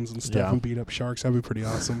hands and stuff and beat up sharks. That'd be pretty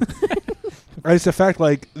awesome. It's the fact,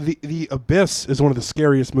 like the Abyss is one of the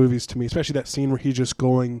scariest movies to me, especially that scene where he's just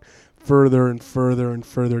going further and further and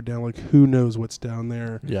further down. Like, who knows what's down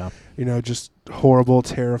there? Yeah, just horrible,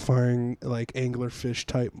 terrifying, like anglerfish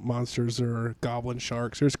type monsters or goblin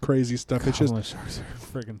sharks. There's crazy stuff. Goblin sharks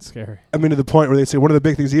are freaking scary. I mean, to the point where they say one of the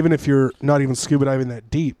big things, even if you're not even scuba diving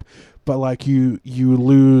that deep, but like you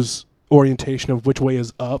lose orientation of which way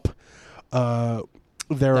is up.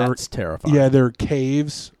 That's terrifying. Yeah, there are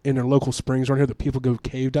caves in their local springs around here that people go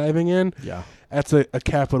cave diving in. Yeah. That's a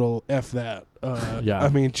capital F that. Yeah. I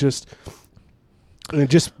mean, just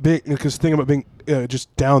big, because think about being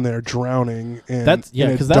just down there drowning in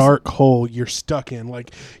a dark hole you're stuck in.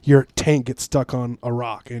 Like your tank gets stuck on a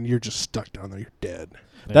rock and you're just stuck down there. You're dead.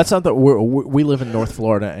 Yeah. That's not that we live in North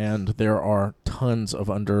Florida, and there are tons of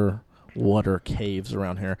underwater caves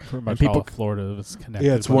around here. Pretty much all of Florida is connected.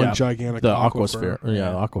 Yeah, it's one gigantic aquifer.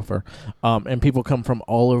 Aquifer. And people come from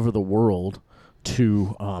all over the world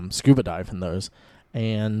to scuba dive in those,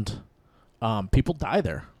 and people die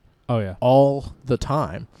there. Oh yeah, all the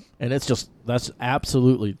time, and that's not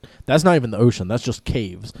even the ocean. That's just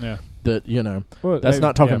caves. Yeah, that's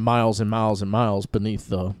not talking miles and miles and miles beneath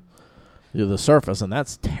the surface, and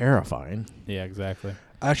that's terrifying. Yeah, exactly.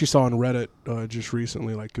 I actually saw on Reddit just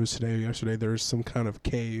recently, like it was today or yesterday, there's some kind of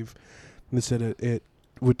cave, and they said it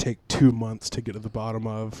would take 2 months to get to the bottom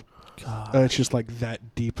of. It's just like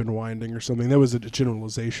that deep and winding or something. That was a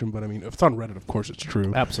generalization, but I mean, if it's on Reddit, of course it's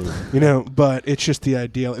true. Absolutely. But it's just the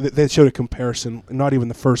idea. They showed a comparison, not even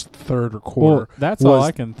the first third or quarter. Well, that's all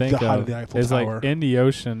I can think of the Eiffel is Tower. Like in the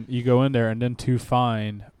ocean, you go in there and then to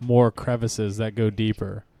find more crevices that go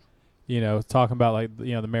deeper. Talking about like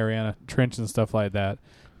the Mariana Trench and stuff like that.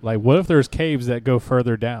 Like, what if there's caves that go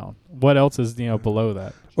further down? What else is below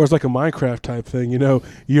that? Or it's like a Minecraft type thing.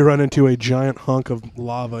 You run into a giant hunk of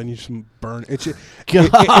lava and you just burn.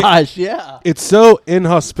 Yeah. It's so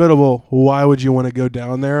inhospitable. Why would you want to go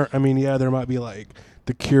down there? I mean, yeah, there might be like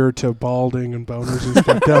the cure to balding and boners and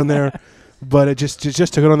stuff down there, but it just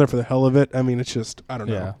to go down there for the hell of it. I mean, it's just I don't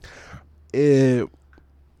know.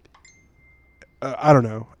 I don't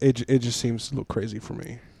know. It just seems a little crazy for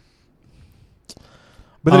me.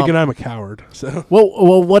 But then again, I'm a coward. So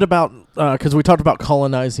well, what about because we talked about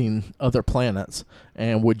colonizing other planets,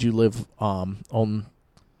 and would you live in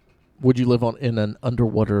an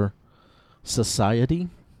underwater society?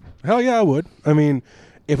 Hell yeah, I would. I mean,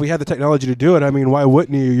 if we had the technology to do it, I mean, why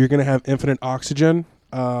wouldn't you? You're going to have infinite oxygen.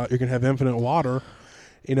 You're going to have infinite water.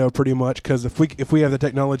 Pretty much because if we have the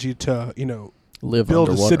technology to build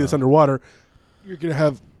a city that's underwater, you're going to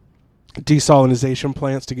have desalination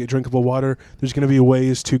plants to get drinkable water. There's going to be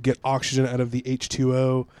ways to get oxygen out of the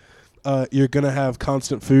H2O. You're going to have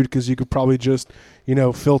constant food because you could probably just,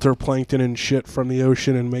 filter plankton and shit from the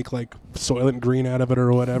ocean and make like Soylent Green out of it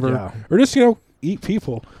or whatever. Yeah. Or just, eat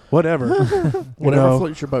people, whatever. Whatever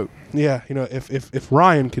floats your boat. Yeah, if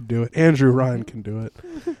Ryan could do it, Andrew Ryan can do it,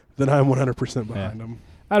 then I'm 100% behind him.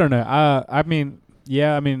 I don't know. I mean,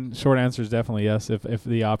 short answer is definitely yes. If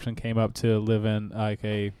the option came up to live in like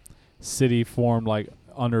a city formed like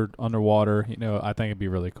underwater, I think it'd be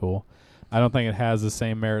really cool. I don't think it has the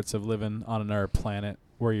same merits of living on another planet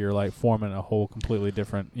where you're like forming a whole completely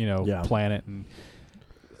different, planet and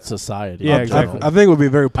society. Yeah, exactly. I think it would be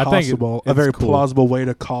very possible, a very plausible way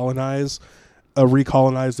to recolonize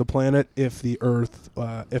the planet if the Earth,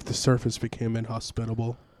 if the surface became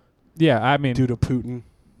inhospitable. Yeah, I mean, due to Putin.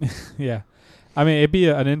 Yeah. I mean, it'd be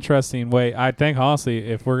an interesting way. I think, honestly,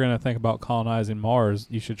 if we're going to think about colonizing Mars,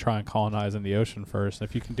 you should try and colonize in the ocean first.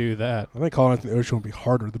 If you can do that. I think colonizing the ocean would be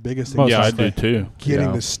harder. The biggest thing I do too.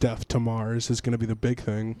 Getting this stuff to Mars is going to be the big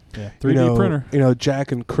thing. Yeah, 3D printer.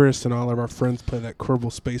 Jack and Chris and all of our friends play that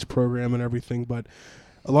Kerbal Space Program and everything, but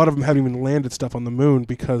a lot of them haven't even landed stuff on the moon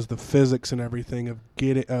because the physics and everything of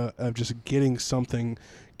getting something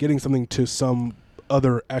to some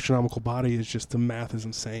other astronomical body is just, the math is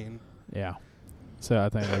insane. Yeah. So I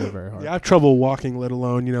think that'd be very hard. Yeah, I have trouble walking, let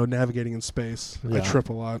alone, navigating in space. Yeah. I trip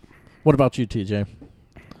a lot. What about you, TJ?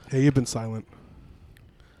 Hey, you've been silent.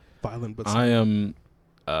 Violent, but silent.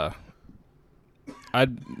 I am,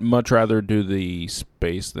 I'd much rather do the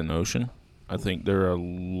space than ocean. I think there are a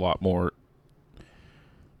lot more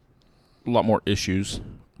issues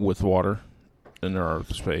with water than there are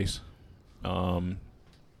with space.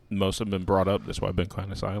 Most have been brought up. That's why I've been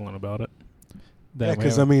kind of silent about it. Yeah,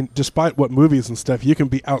 because, despite what movies and stuff, you can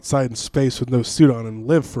be outside in space with no suit on and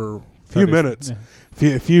live for a few minutes. Yeah.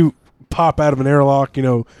 If you pop out of an airlock,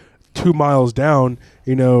 2 miles down,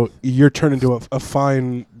 you're turned into a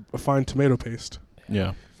fine tomato paste.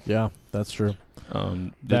 Yeah. Yeah, that's true.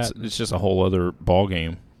 It's just a whole other ball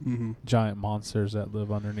game. Mm-hmm. Giant monsters that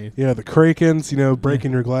live underneath. Yeah, the Krakens,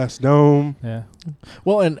 breaking your glass dome. Yeah.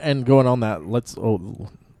 Well, and going on that, let's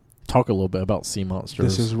talk a little bit about sea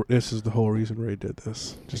monsters. This is the whole reason Ray did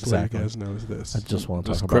this. Just so you guys know is this. I just want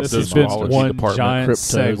to talk about this. Has been one giant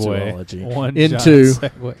segue.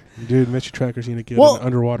 Into dude, Mystery Trackers need to get an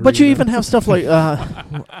underwater. But you even have stuff like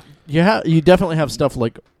you definitely have stuff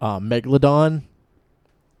like Megalodon.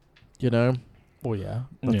 Well, yeah.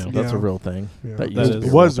 That's a real thing. Yeah. That That used to is- be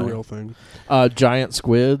It was a real thing. Giant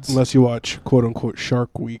squids. Unless you watch "quote unquote"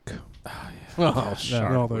 Shark Week Oh,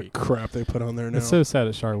 and all the crap they put on there now. It's so sad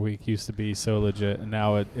that Shark Week used to be so legit, and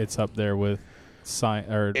now it's up there with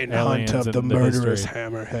in aliens Hunt of and the murderous history.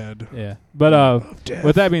 hammerhead. Yeah, but Of death.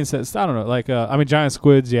 with that being said, I don't know. Like, I mean, giant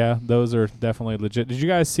squids. Yeah, those are definitely legit. Did you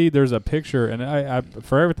guys see? There's a picture, and I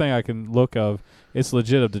for everything I can look of, it's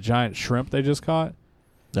legit of the giant shrimp they just caught.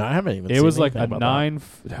 No, I haven't even. It seen was like a anything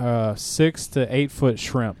about 6 to 8 foot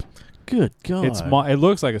shrimp. that. Good God! It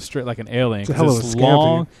looks like like an alien. It's a 'cause hell of it's a scampi.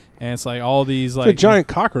 long, and it's like all these It's like a giant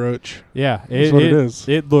cockroach. Yeah, That's what it is.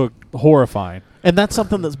 It looked horrifying. and that's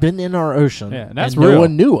something that's been in our ocean. Yeah, and that's no real.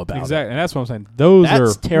 one knew about. Exactly, and that's what I'm saying. Those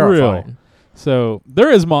That's are terrifying. real. So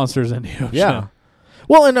there is monsters in the ocean. Yeah.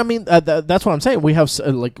 Well, and I mean that's what I'm saying. We have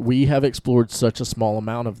we have explored such a small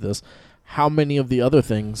amount of this. How many of the other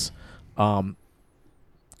things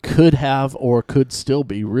could have or could still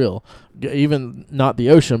be real? Even not the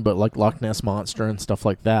ocean, but like Loch Ness Monster and stuff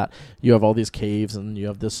like that. You have all these caves and you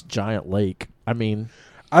have this giant lake. I mean,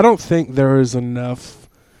 I don't think there is enough,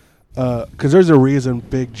 because there's a reason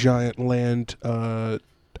big giant land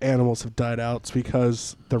animals have died out. It's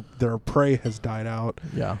because their prey has died out.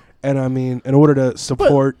 yeah. And I mean, in order to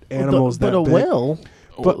support animals but that a big, whale,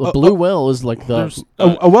 But a blue whale is like the. There's-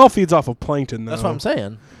 a whale feeds off of plankton. Though. That's what I'm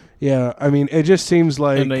saying. Yeah, I mean, it just seems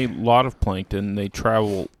like and a lot of plankton. They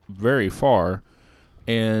travel very far,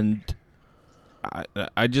 and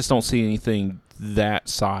I just don't see anything that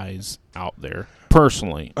size out there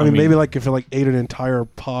personally. I mean, maybe like if it like ate an entire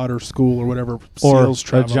pod or school or whatever Or seals a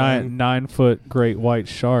travel giant in. 9 foot great white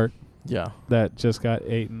shark Yeah. that just got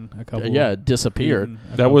eaten a couple. Yeah, it disappeared. eaten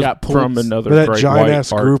a that couple- was got pulled- from another But that great giant white ass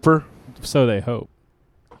shark. grouper. So they hope.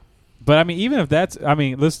 But I mean, even if that's, I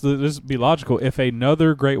mean, let's be logical. If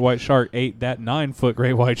another great white shark ate that 9 foot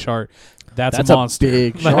great white shark, that's That's a a monster.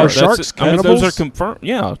 big Like, shark. Are That's- sharks I mean, those cannibals? are confirmed.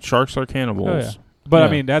 Yeah, sharks are cannibals. Oh, yeah. But I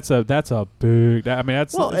Yeah. mean, that's a big. I mean,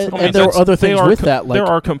 that's Well, that's- and I mean, there are other they things are with that. Like, there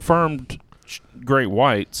are confirmed great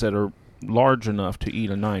whites that are large enough to eat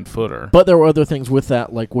a 9-footer. but there were other things with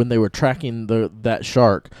that. Like when they were tracking that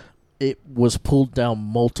shark, it was pulled down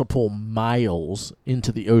multiple miles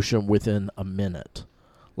into the ocean within a minute.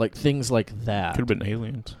 Like things like that. Could have been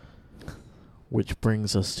aliens. Which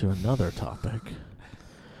brings us to another topic.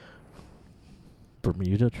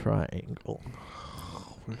 Bermuda Triangle.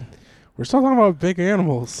 We're still talking about big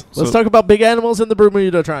animals. Let's talk about big animals in the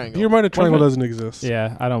Bermuda Triangle. Your Bermuda Triangle minute. doesn't exist.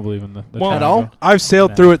 yeah. I don't believe in the Well, At triangle. all? I've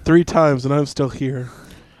sailed No. through it 3 times and I'm still here.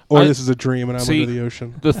 Or I- this is a dream and I'm See, under the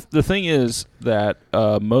ocean. The thing is that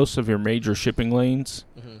most of your major shipping lanes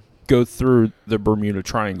Mhm. go through the Bermuda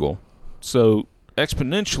Triangle. So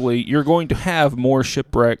exponentially, you're going to have more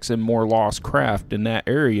shipwrecks and more lost craft in that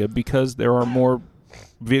area because there are more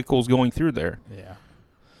vehicles going through there. Yeah.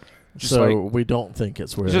 Just So like- we don't think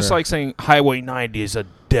it's where. It's just like saying Highway 90 is a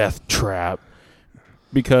death trap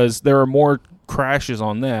because there are more crashes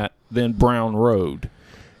on that than Brown Road.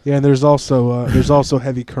 Yeah, and there's also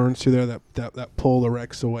heavy currents through there that pull the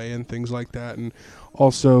wrecks away and things like that. And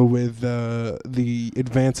also with the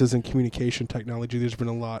advances in communication technology, there's been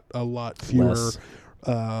a lot fewer, Less.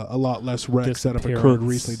 a lot less wrecks that have occurred Disappearance.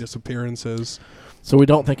 recently. Disappearances. So we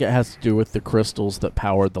don't think it has to do with the crystals that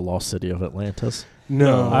powered the lost city of Atlantis.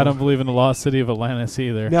 No, I don't believe in the lost city of Atlantis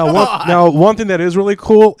either. Now, one thing that is really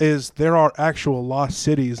cool is there are actual lost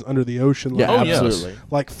cities under the ocean. Yeah, Oh, yes. absolutely.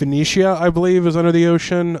 Like Phoenicia, I believe, is under the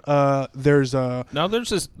ocean. There's Now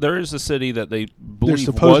there is a city that they believe was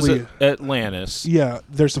supposedly- Atlantis.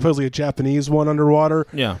 there's supposedly a Japanese one underwater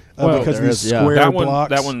Yeah. Well, because there these is, yeah. square That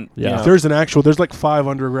blocks. one Yeah. yeah. There's like 5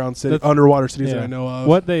 underwater cities that Yeah. I know of.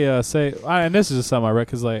 What they say, and this is just something I read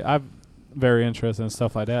because like I'm very interested in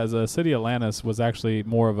stuff like that. Is the city of Atlantis was actually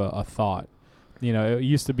more of a thought. You know, it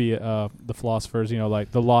used to be the philosophers. You know,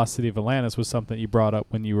 like the lost city of Atlantis was something you brought up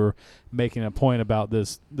when you were making a point about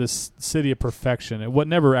this city of perfection. It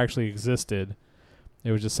never actually existed.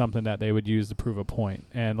 It was just something that they would use to prove a point.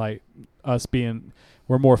 And like us being,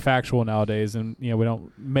 we're more factual nowadays, and you know we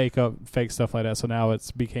don't make up fake stuff like that. So now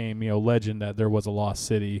it's became legend that there was a lost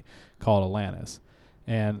city called Atlantis.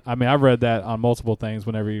 And I mean, I've read that on multiple things.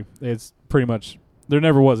 It's pretty much there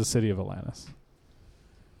never was a city of Atlantis.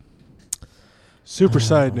 Super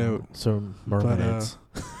side note, So mermaids.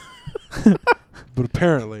 but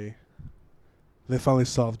apparently they finally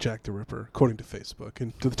solved Jack the Ripper, according to Facebook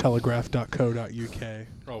and to the telegraph.co.uk.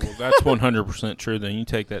 Oh, well, that's 100% true. Then you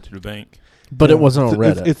take that to the bank. But it wasn't on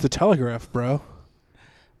Reddit. It's the Telegraph, bro.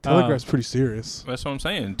 Telegraph's pretty serious. That's what I'm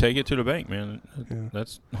saying. Take it to the bank, man. Yeah.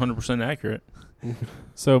 That's 100% accurate.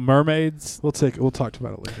 So mermaids. We'll talk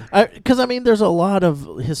about it later. Because there's a lot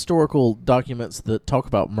of historical documents that talk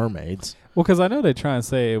about mermaids, Well, because I know they try and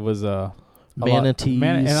say it was manatees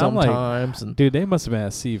and I'm like, sometimes. And dude, they must have been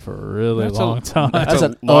at sea for a really long time. that's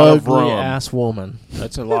an lot of ugly rum. ass woman.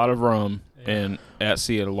 That's a lot of rum, and at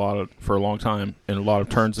sea for a long time, and a lot of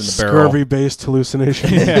turns in the barrel. Scurvy-based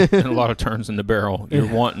hallucination. Yeah. And a lot of turns in the barrel.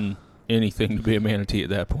 You're wanting anything to be a manatee at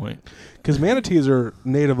that point. Because manatees are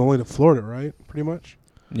native only to Florida, right? Pretty much.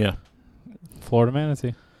 Yeah. Florida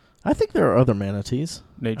manatee. I think there are other manatees.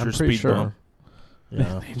 Nature I'm pretty speed sure. bump.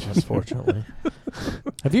 Yeah, unfortunately.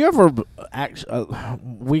 Have you ever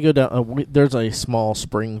we go down? There's a small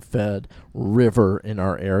spring-fed river in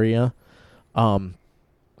our area, named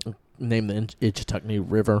the Ichetucknee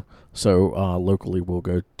River. So locally, we'll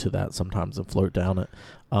go to that sometimes and float down it.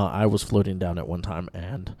 I was floating down it one time,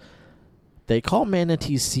 and they call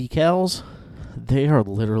manatees sea cows. They are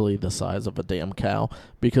literally the size of a damn cow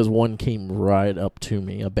because one came right up to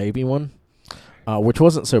me, a baby one. Which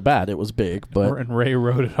wasn't so bad. It was big, but And Ray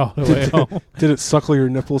rode it all the way home. Did it suckle your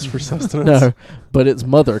nipples for sustenance? no. But its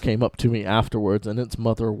mother came up to me afterwards, and its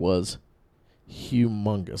mother was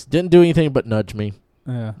humongous. Didn't do anything but nudge me.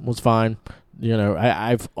 Yeah. Was fine.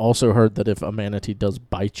 I've also heard that if a manatee does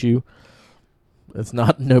bite you, it's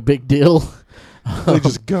no big deal. It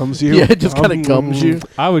just gums you. Yeah, it just kind of gums you.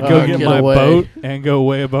 I would go get Get my away. boat and go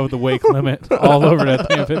way above the wake limit all over that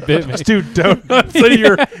thing if it bit me. Just do donuts in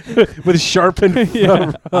your with sharpened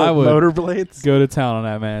Yeah, I would. motor blades. Go to town on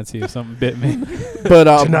that manatee if something bit me.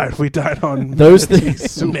 But Tonight we died on those manatee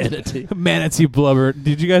things, soup. manatee. Manatee blubber.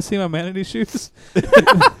 Did you guys see my manatee shoes? These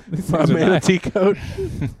My things are manatee coat.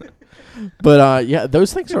 But yeah,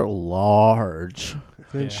 those things are large.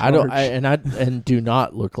 Yeah. And do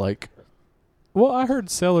not look like. Well, I heard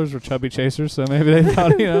sailors were chubby chasers, so maybe they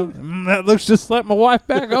thought, that looks just like my wife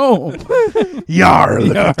back home. Yar,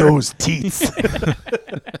 look at those teeth.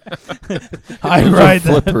 I Those are ride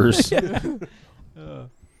that. flippers.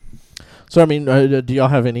 So do y'all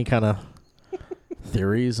have any kind of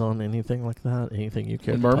theories on anything like that? Anything you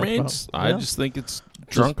care? Mermaids? To talk about? I Yeah? just think it's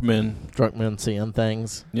drunk men. drunk men seeing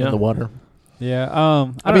things Yeah. in the water. Yeah.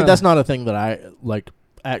 I mean, that's not a thing that I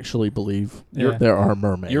actually believe. Yeah. There are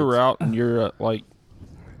mermaids. You're out and you're like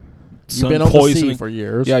You've sun been on the sea poisoning. for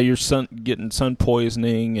years. Yeah, you're getting sun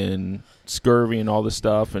poisoning and scurvy and all this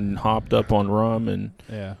stuff, and hopped up on rum and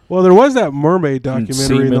Yeah. Well, there was that mermaid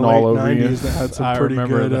documentary in the semen all late over you. 90s that had some I pretty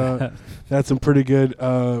remember good. that. That's some pretty good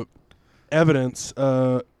evidence.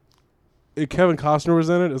 Kevin Costner was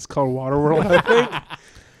in it. It's called Waterworld, I think.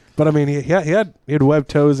 But I mean, he had webbed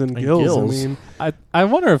toes and gills. gills. I mean, I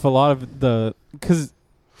wonder if a lot of because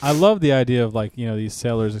I love the idea of these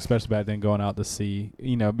sailors, especially back then, going out to sea.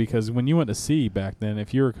 Because when you went to sea back then,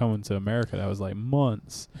 if you were coming to America, that was like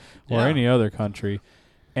months, or Yeah. any other country.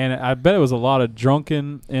 And I bet it was a lot of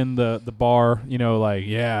drunken in the bar.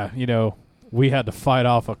 We had to fight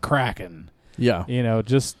off a kraken. Yeah.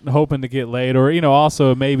 Just hoping to get laid, or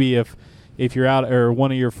also maybe if you're out or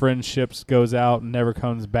one of your friends' ships goes out and never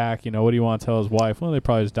comes back, what do you want to tell his wife? Well, they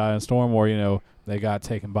probably just died in a storm, or they got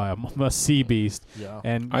taken by a sea beast, Yeah.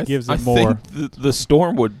 and I gives I it more. think the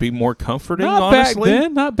storm would be more comforting. Not honestly,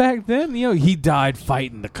 back then. He died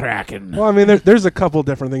fighting the kraken. well, I mean, there's a couple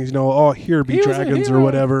different things. Here be He was a dragons or hero.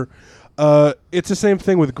 whatever. It's the same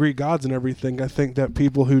thing with Greek gods and everything. I think that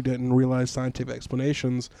people who didn't realize scientific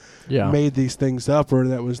explanations Yeah. made these things up, or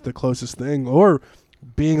that was the closest thing, or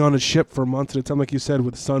being on a ship for months at a time, like you said,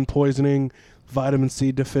 with sun poisoning, vitamin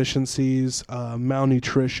C deficiencies,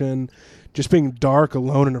 malnutrition, just being dark,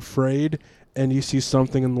 alone, and afraid, and you see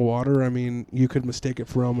something in the water. I mean, you could mistake it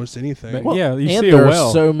for almost anything. But yeah, you and see a there whale.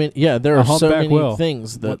 are so many. Yeah, there A are so humpback many whale.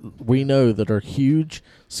 things that we know that are huge,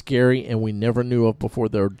 scary, and we never knew of before.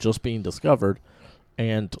 They're just being discovered,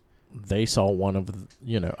 and they saw one of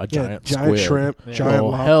a giant squid. shrimp, Yeah. giant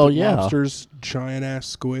Oh, hell yeah. lobsters, giant ass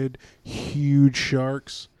squid, huge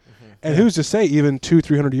sharks. Mm-hmm. And who's to say, even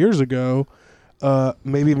 200-300 years ago,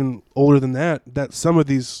 maybe even older than that some of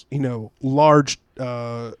these, large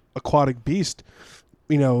aquatic beasts,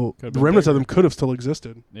 the Could've been remnants of bigger. them could have still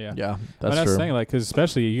existed. Yeah. Yeah, But that's true. saying, because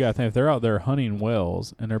especially you got to think if they're out there hunting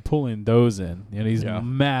whales and they're pulling those in, these Yeah.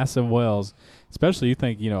 massive whales. Especially you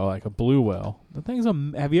think, like a blue whale. The thing's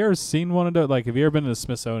have you ever seen one of those? Like, have you ever been to the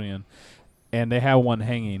Smithsonian and they have one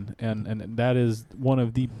hanging, and that is one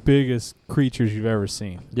of the biggest creatures you've ever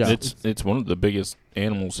seen. Yeah. it's one of the biggest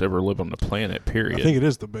animals to ever live on the planet. Period. I think it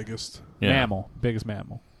is the biggest. Mammal, biggest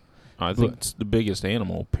mammal. I think it's the biggest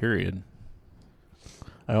animal. Period.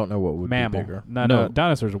 I don't know what would mammal. be bigger. No,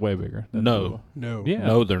 dinosaurs are way bigger. Than blue No. whale. No. Yeah.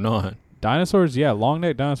 No, they're not. Dinosaurs,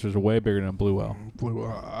 long-necked dinosaurs are way bigger than a blue whale.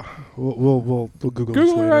 We'll Google this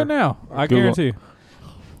Google it later. right now. I Google. guarantee.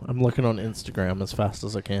 I'm looking on Instagram as fast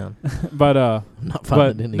as I can. But I'm not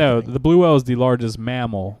finding anything. no, the blue whale is the largest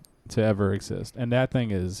mammal to ever exist, and that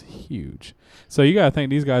thing is huge. So you got to think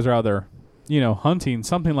these guys are out there, hunting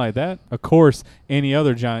something like that. Of course, any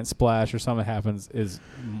other giant splash or something happens is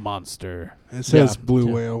monster. It says Yeah. blue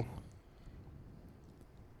Yeah. whale.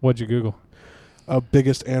 What'd you Google?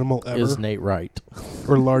 Biggest animal ever. Is Nate right?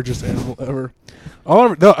 Or largest animal ever.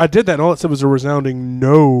 I did that, and all it said was a resounding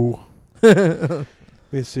no. Let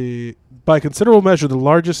me see. By considerable measure, the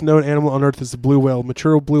largest known animal on Earth is the blue whale.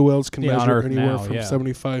 Mature blue whales can Yeah, on measure Earth anywhere now, from yeah.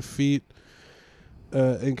 75 feet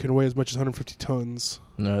and can weigh as much as 150 tons.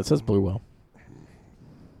 No, it says blue whale.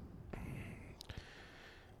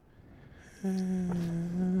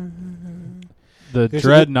 The Here's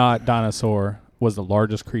dreadnought dinosaur was the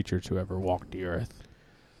largest creature to ever walk the earth.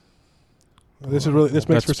 This makes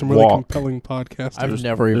That's for some really walk. compelling podcasting. I've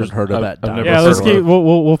never even heard of that. I've never Yeah, heard let's of keep. it.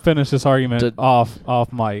 We'll finish this argument Did- off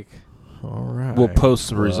mic. All right. We'll post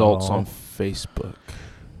the results Well, on Facebook.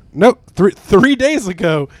 Nope. 3 days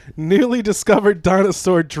ago, newly discovered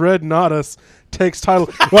dinosaur Dreadnoughtus takes title.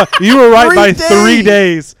 Well, you were right by 3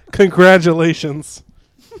 days. Congratulations.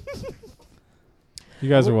 You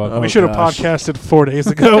guys are welcome. Oh, we should have gosh. podcasted 4 days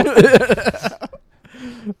ago.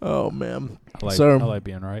 Oh man. I like, So- I like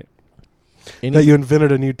being right. That you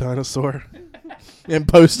invented a new dinosaur. And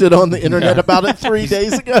posted on the internet about it 3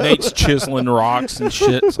 days ago. Nate's chiseling rocks and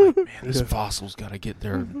shit. It's like, man, this fossil's got to get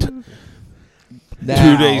there 2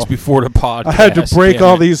 days before the podcast. I had to break damn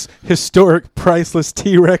all it. these historic, priceless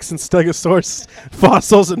T-Rex and Stegosaurus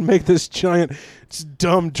fossils and make this giant,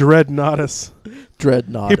 dumb Dreadnoughtus.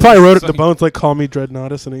 Dreadnought. He probably wrote it in the bones, like, call me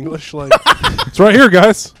Dreadnoughtus in English. Like, it's right here,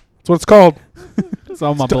 guys. That's what it's called. It's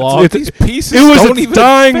on my blog. It's- These pieces It was don't its even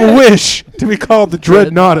dying fit. wish to be called the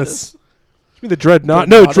Dreadnoughtus. You mean the Dreadnought?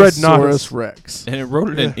 No, Dreadnoughtus. Rex. And it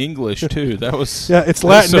wrote it in English, too. That was... Yeah, its that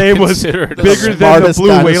Latin so name was considerate. bigger than the Smartest Blue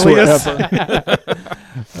dinosaur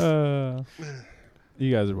Whaleus.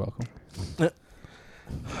 You guys are welcome.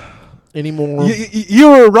 Any more? You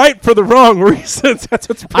were right for the wrong reasons. That's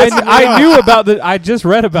what's pissing me I off. knew about the. I just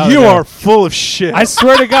read about it. You though. are full of shit. I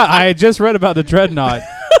swear to God, I had just read about the Dreadnought.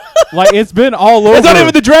 Like, it's been all over. It's not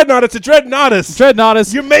even the Dreadnought. It's a Dreadnoughtus.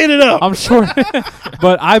 Dreadnoughtus. You made it up. I'm sure.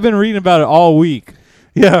 But I've been reading about it all week.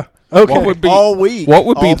 Yeah. Okay. What would be, all week. what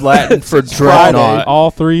would be All- Latin for It's Friday. dreadnought? All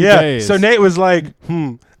 3 yeah. days. So Nate was like,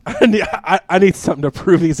 I need something to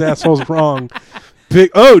prove these assholes wrong. They're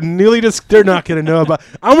not going to know about.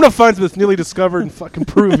 I'm going to find something that's newly discovered and fucking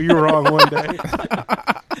prove you wrong one day.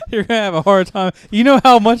 You're going to have a hard time. You know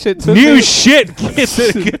how much it took New me? shit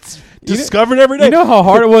gets discovered every day. You know how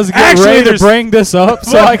hard it was to get Actually, ready to there's- bring this up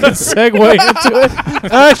so I can segue into it?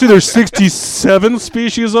 Actually, there's 67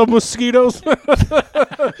 species of mosquitoes.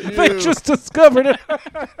 They just discovered it.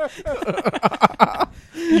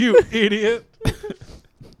 You idiot.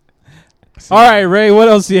 All right, Ray, what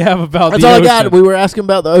else do you have about That's the all I ocean? got. We were asking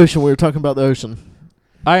about the ocean. We were talking about the ocean.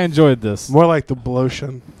 I enjoyed this. More like the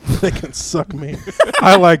blotion. They can suck me.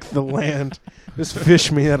 I like the land. Just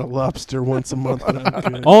fish me at a lobster once a month. And I'm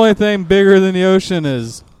good. Only thing bigger than the ocean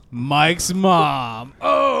is Mike's mom.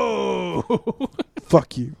 Oh.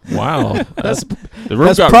 Fuck you. Wow. That's The room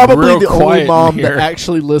that's got probably real the only quiet in mom here. that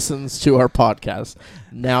actually listens to our podcast.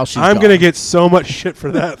 Now she's I'm gone. going to get so much shit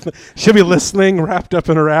for that. She'll be listening, wrapped up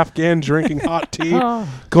in her Afghan, drinking hot tea,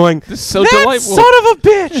 going, This is so that delightful. son of a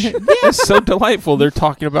bitch. It's so delightful. They're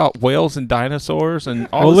talking about whales and dinosaurs and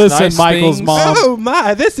all Well, this listen, nice Michael's things. mom. Oh,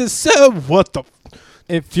 my. This is so. What the.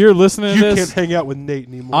 If you're listening You to can't this, hang out with Nate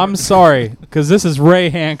anymore. I'm sorry, because this is Ray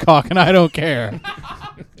Hancock, and I don't care.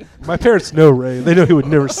 My parents know Ray. They know he would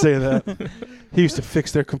never say that. He used to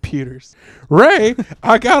fix their computers. Ray,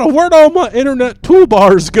 I got a word on my internet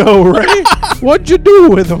toolbars go, Ray. What'd you do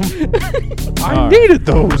with them? I All right. needed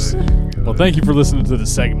those. Well, thank you for listening to the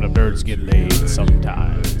segment of Nerds Get Laid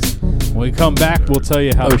Sometimes. When we come back, we'll tell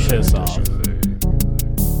you how to piss off.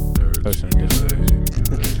 Ocean edition.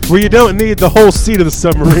 Where you don't need the whole seat of the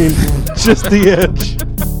submarine, just the edge.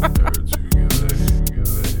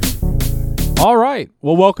 All right.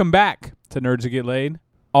 Well, welcome back to Nerds That Get Laid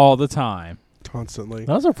all the time. Constantly.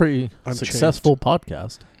 That was a pretty Unchanged. successful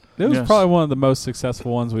podcast. It was Yes. probably one of the most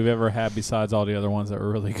successful ones we've ever had besides all the other ones that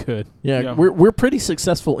were really good. Yeah, Yeah. we're pretty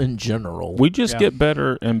successful in general. We just Yeah. get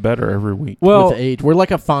better and better every week. Well, with age, we're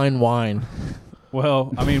like a fine wine.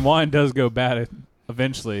 well, I mean, wine does go bad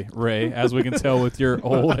eventually, Ray, as we can tell with your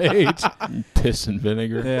old age. Piss and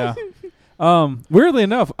vinegar. Yeah. Weirdly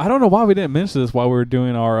enough, I don't know why we didn't mention this while we were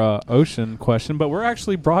doing our ocean question, but we're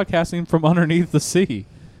actually broadcasting from underneath the sea.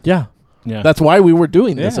 Yeah. Yeah. That's why we were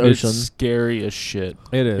doing this Yeah. ocean. It's scary as shit.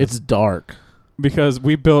 It is. It's dark. because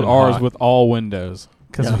we built And ours hot. with all windows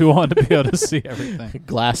because Yeah. we wanted to be able to see everything.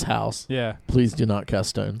 Glass house. Yeah. Please do not cast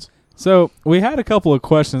stones. So we had a couple of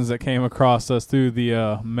questions that came across us through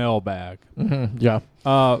the mailbag. Mm-hmm.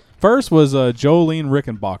 Yeah. First was Jolene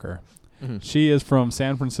Rickenbacher. Mm-hmm. She is from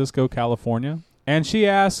San Francisco, California, and she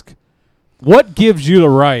asked, "What gives you the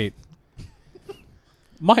right?"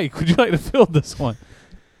 Mike, would you like to field this one?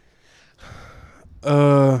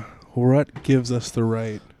 What gives us the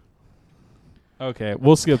right? Okay,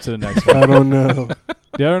 we'll skip to the next one. I don't know.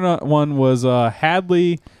 The other one was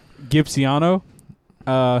Hadley Gipsiano.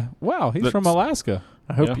 Wow, he's from That's- Alaska.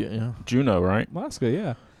 I hope Yeah. you. Yeah. Juno, right? Alaska,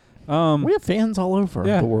 yeah. We have fans all over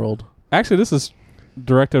Yeah. the world. Actually, this is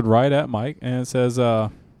directed right at Mike, and it says,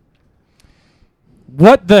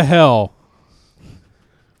 "What the hell?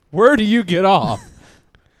 Where do you get off?"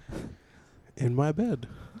 In my bed.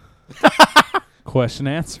 Question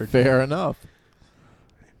answered. Fair enough.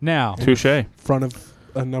 Now, Touche. Front of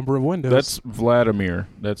a number of windows. That's Vladimir.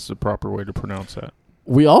 That's the proper way to pronounce that.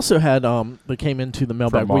 We also had that came into the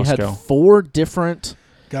mailbag. From We had Moscow. 4 different.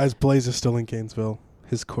 Guys, Blaze is still in Gainesville.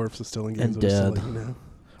 His corpse is still in And Gainesville. just to dead. let you know.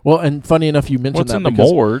 Well, and funny enough, you mentioned What's that in the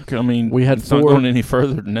because morgue? I mean, we had it's not 4 going any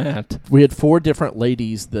further than that. we had 4 different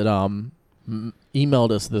ladies that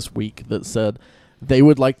emailed us this week that said they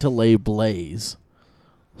would like to lay Blaze.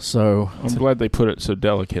 So I'm glad they put it so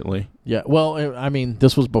delicately. yeah, well, I mean,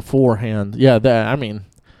 this was beforehand. Yeah, I mean,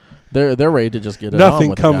 they're ready to just get it on Nothing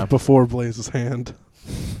with comes the guy. before Blaze's hand.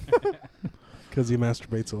 Because he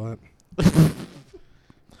masturbates a lot.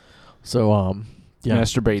 So yeah.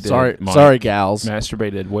 Masturbated. Sorry, Mike. sorry, gals.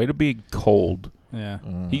 Masturbated. Way to be cold. yeah,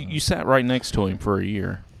 You sat right next to him for a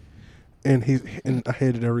year. And I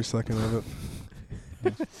hated every second of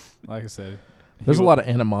it. like I said, There's a lot of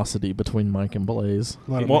animosity between Mike and Blaze.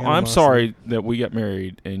 A lot of Well, I'm animosity. sorry that we got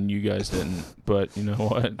married and you guys didn't. But you know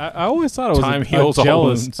what? I always thought it was Time heals all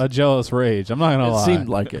wounds. a jealous rage. I'm not gonna It lie. seemed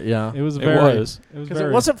like it, yeah. it was It very. was. It was Because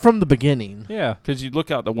very. it wasn't from the beginning. Yeah. Because you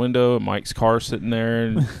look out the window and Mike's car sitting there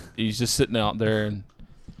and he's just sitting out there. And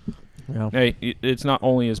Yeah. hey, it's not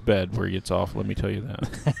only his bed where he gets off. Let me tell you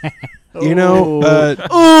that. You know,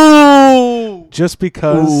 Ooh. just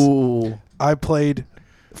because Ooh. I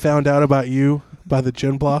found out about you by the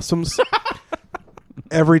Gin Blossoms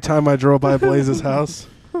every time I drove by Blaze's house,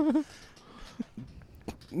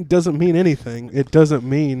 doesn't mean anything. It doesn't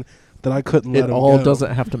mean that I couldn't let It him all go.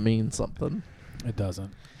 doesn't have to mean something. It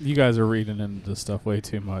doesn't. You guys are reading into this stuff way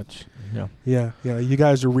too much. Yeah. Yeah. You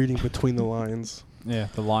guys are reading between the lines. Yeah,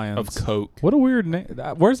 the lions. Of Coke. What a weird name.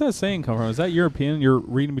 Where's that saying come from? Is that European? You're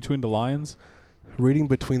reading between the lions? Reading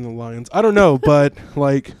between the lines. I don't know, but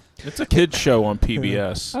like, It's a kid's show on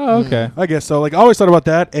PBS. Oh, okay. I guess so. Like, I always thought about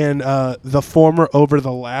that and the former over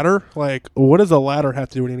the ladder. Like, what does a ladder have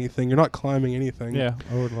to do with anything? You're not climbing anything. Yeah,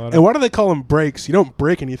 over the ladder. And why do they call them brakes? You don't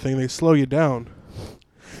break anything; they slow you down.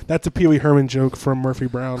 That's a Pee Wee Herman joke from Murphy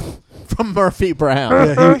Brown. From Murphy Brown.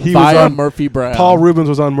 Yeah, he was Via on Murphy Brown. Paul Rubens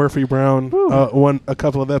was on Murphy Brown a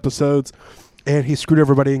couple of episodes, and he screwed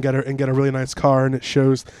everybody and got a really nice car, and it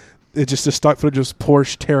shows. It's just a stock footage of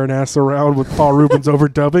Porsche tearing ass around with Paul Rubens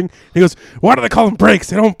overdubbing. He goes, "Why do they call them brakes?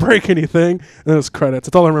 They don't break anything." And then it's credits.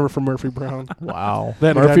 That's all I remember from Murphy Brown. Wow.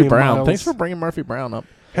 That guy Murphy named Brown. Miles. Thanks for bringing Murphy Brown up.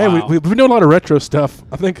 Hey, Wow. we've been doing a lot of retro stuff.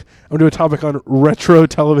 I think I'm gonna do a topic on retro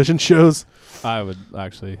television shows. I would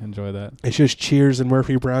actually enjoy that. It's just Cheers and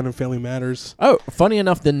Murphy Brown and Family Matters. Oh, funny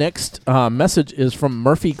enough, the next message is from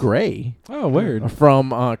Murphy Gray Oh, weird.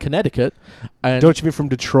 from Connecticut. And Don't you mean from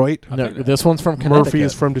Detroit? no, this one's from Connecticut. Murphy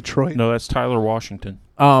is from Detroit. No, that's Tyler Washington.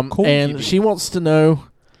 Cool. And she wants to know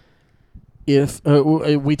if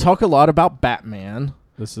we talk a lot about Batman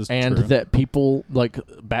This is and true. that people like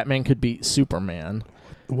Batman could beat Superman.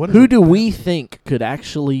 What is Who it? do we think could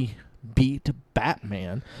actually beat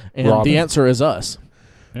Batman? And Robin. the answer is us.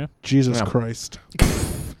 Jesus Yeah. Christ.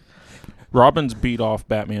 Robin's beat off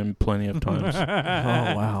Batman plenty of times.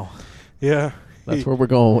 Oh wow, Yeah. that's where we're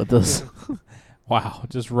going with this. Wow,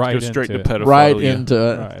 just right Go into straight to it. pedophilia. Right into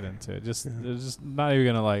it. Right into it. Just not even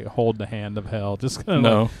gonna like hold the hand of hell. Just gonna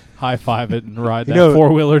No. like, high five it and ride You that know,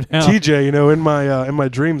 4-wheeler down. TJ, in my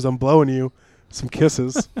dreams, I'm blowing you some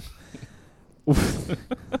kisses.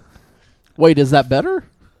 Wait, is that better?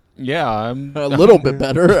 Yeah, I'm A little bit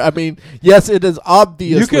better. I mean, yes, it is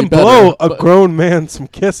obviously You can better, blow a but- grown man some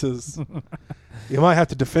kisses. You might have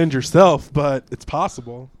to defend yourself, but it's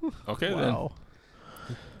possible. Okay Wow.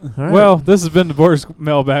 All right. Well, this has been the worst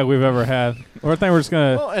mailbag we've ever had. Or I think we're just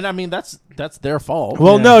gonna. Well, and I mean that's their fault.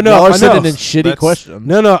 Well, Yeah. no, Y'all are I sending know. in shitty That's- questions.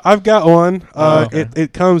 No, I've got one. Okay.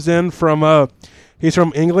 It comes in from he's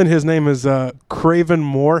from England. His name is Craven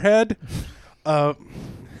Moorhead.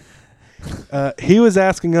 He was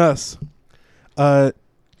asking us, do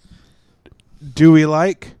we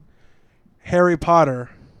like Harry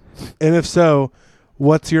Potter? And if so,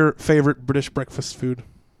 what's your favorite British breakfast food?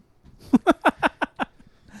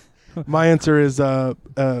 My answer is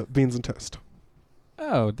beans and toast.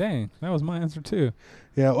 Oh, dang. That was my answer, too.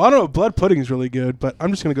 Yeah, well, I don't know. Blood pudding's really good, but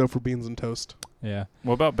I'm just going to go for beans and toast. Yeah.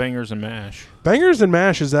 What about bangers and mash? Bangers and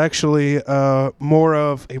mash is actually more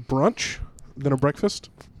of a brunch than a breakfast.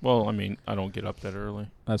 Well, I mean, I don't get up that early.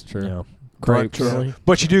 That's true. Yeah. Grapes. Early.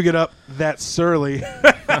 But you do get up that surly.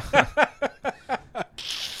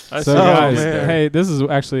 So, Oh, guys, man. hey, this is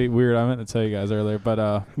actually weird. I meant to tell you guys earlier,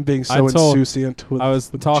 but Being so I told- insouciant with I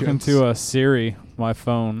was with talking jokes. to Siri, my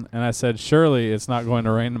phone, and I said, Shirley, it's not going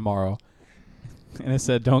to rain tomorrow. And it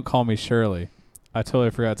said, don't call me Shirley. I totally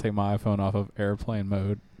forgot to take my iPhone off of airplane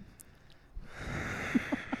mode.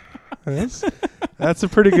 That's a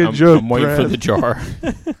pretty good joke. I'm waiting for Brad. the jar.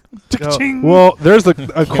 Well, there's a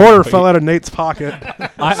quarter fell out of Nate's pocket.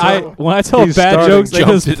 When I tell he's bad starting- jokes, they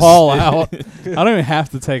Jumped just it. fall out. I don't even have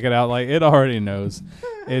to take it out. Like, it already knows.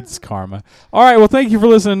 It's karma. All right, well, thank you for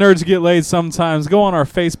listening to Nerds Get Laid Sometimes. Go on our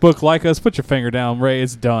Facebook, like us, put your finger down, Ray.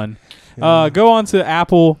 It's done. Go on to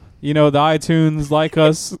Apple, the iTunes, like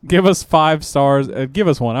us, give us 5 stars. Give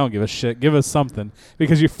us one. I don't give a shit. Give us something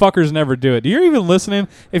because you fuckers never do it. You're even listening.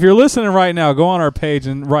 If you're listening right now, go on our page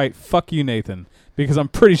and write, fuck you, Nathan, because I'm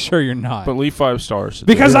pretty sure you're not. But leave 5 stars.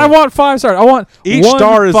 Because I want 5 stars. I want Each one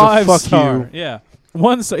star is a 5 fuck star. you. Yeah.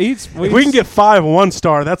 One each. If we can get 5 1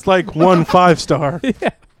 star, that's like 1 5 star.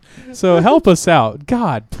 So help us out.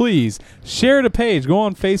 God, please. Share the page. Go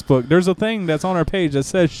on Facebook. There's a thing that's on our page that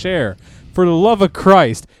says share. For the love of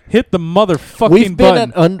Christ, hit the motherfucking We've been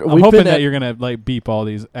button. at under. I'm we've hoping been that at, you're going to beep all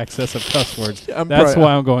these excessive cuss words. I'm That's pro-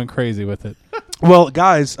 why I'm going crazy with it. Well,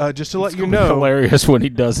 guys, just to let you know, hilarious when he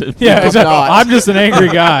does it. Yeah, I'm exactly. not. I'm just an angry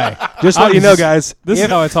guy. just to let you know, guys, This is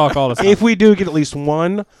if, how I talk all the time. if we do get at least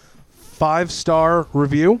 1 5-star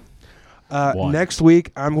review, One. next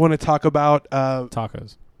week I'm going to talk about.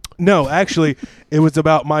 Tacos. No, actually, it was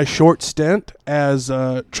about my short stint as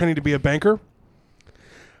training to be a banker.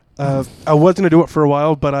 I was going to do it for a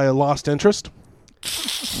while, but I lost interest.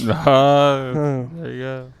 There you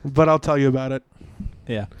go. But I'll tell you about it.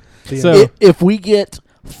 Yeah. The So- end. if we get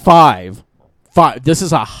 5, this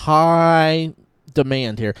is a high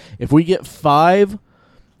demand here. If we get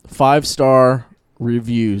 5-star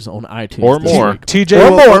reviews on iTunes Or this more. week- TJ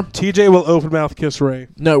or will, more. TJ will open mouth kiss Ray.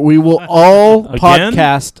 No, we will all Again?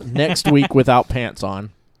 podcast next week without pants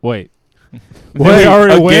on. Wait. Wait, Did they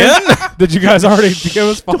already again? win? Did you guys already give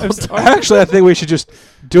us 5 stars? Actually, I think we should just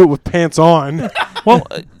do it with pants on. Well,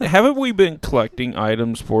 haven't we been collecting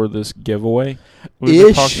items for this giveaway we've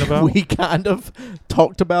been talking about? We kind of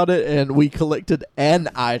talked about it, and we collected an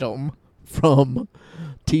item from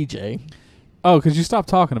TJ. Oh, because you stopped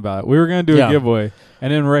talking about it. We were going to do Yeah. a giveaway,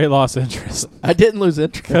 and then Ray lost interest. I didn't lose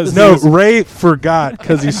interest. 'Cause No, Yes. Ray forgot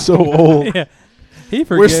because he's so old. Yeah. He We're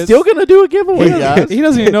forgets. still going to do a giveaway, guys. He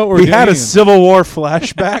doesn't even know what we're He doing. had a Civil War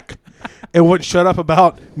flashback and wouldn't shut up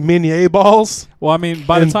about Minier balls Well, I mean,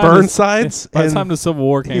 by the and time Burnsides. by the and time the Civil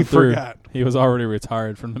War came he through, forgot. he was already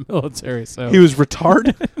retired from the military. So He was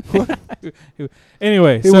retarded.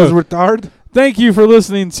 anyway, He so was retarded. thank you for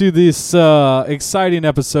listening to this exciting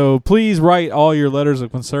episode. Please write all your letters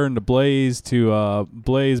of concern to Blaze to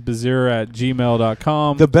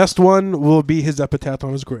blazebazir@gmail.com. The best one will be his epitaph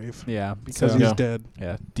on his grave yeah, because so- he's Yeah. dead.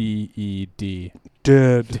 yeah, DED.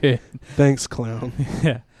 Dead. Thanks, clown.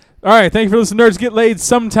 Yeah. All right, thank you for listening. Nerds Get Laid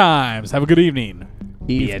Sometimes. Have a good evening.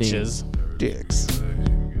 Evening. Bitches. Dicks.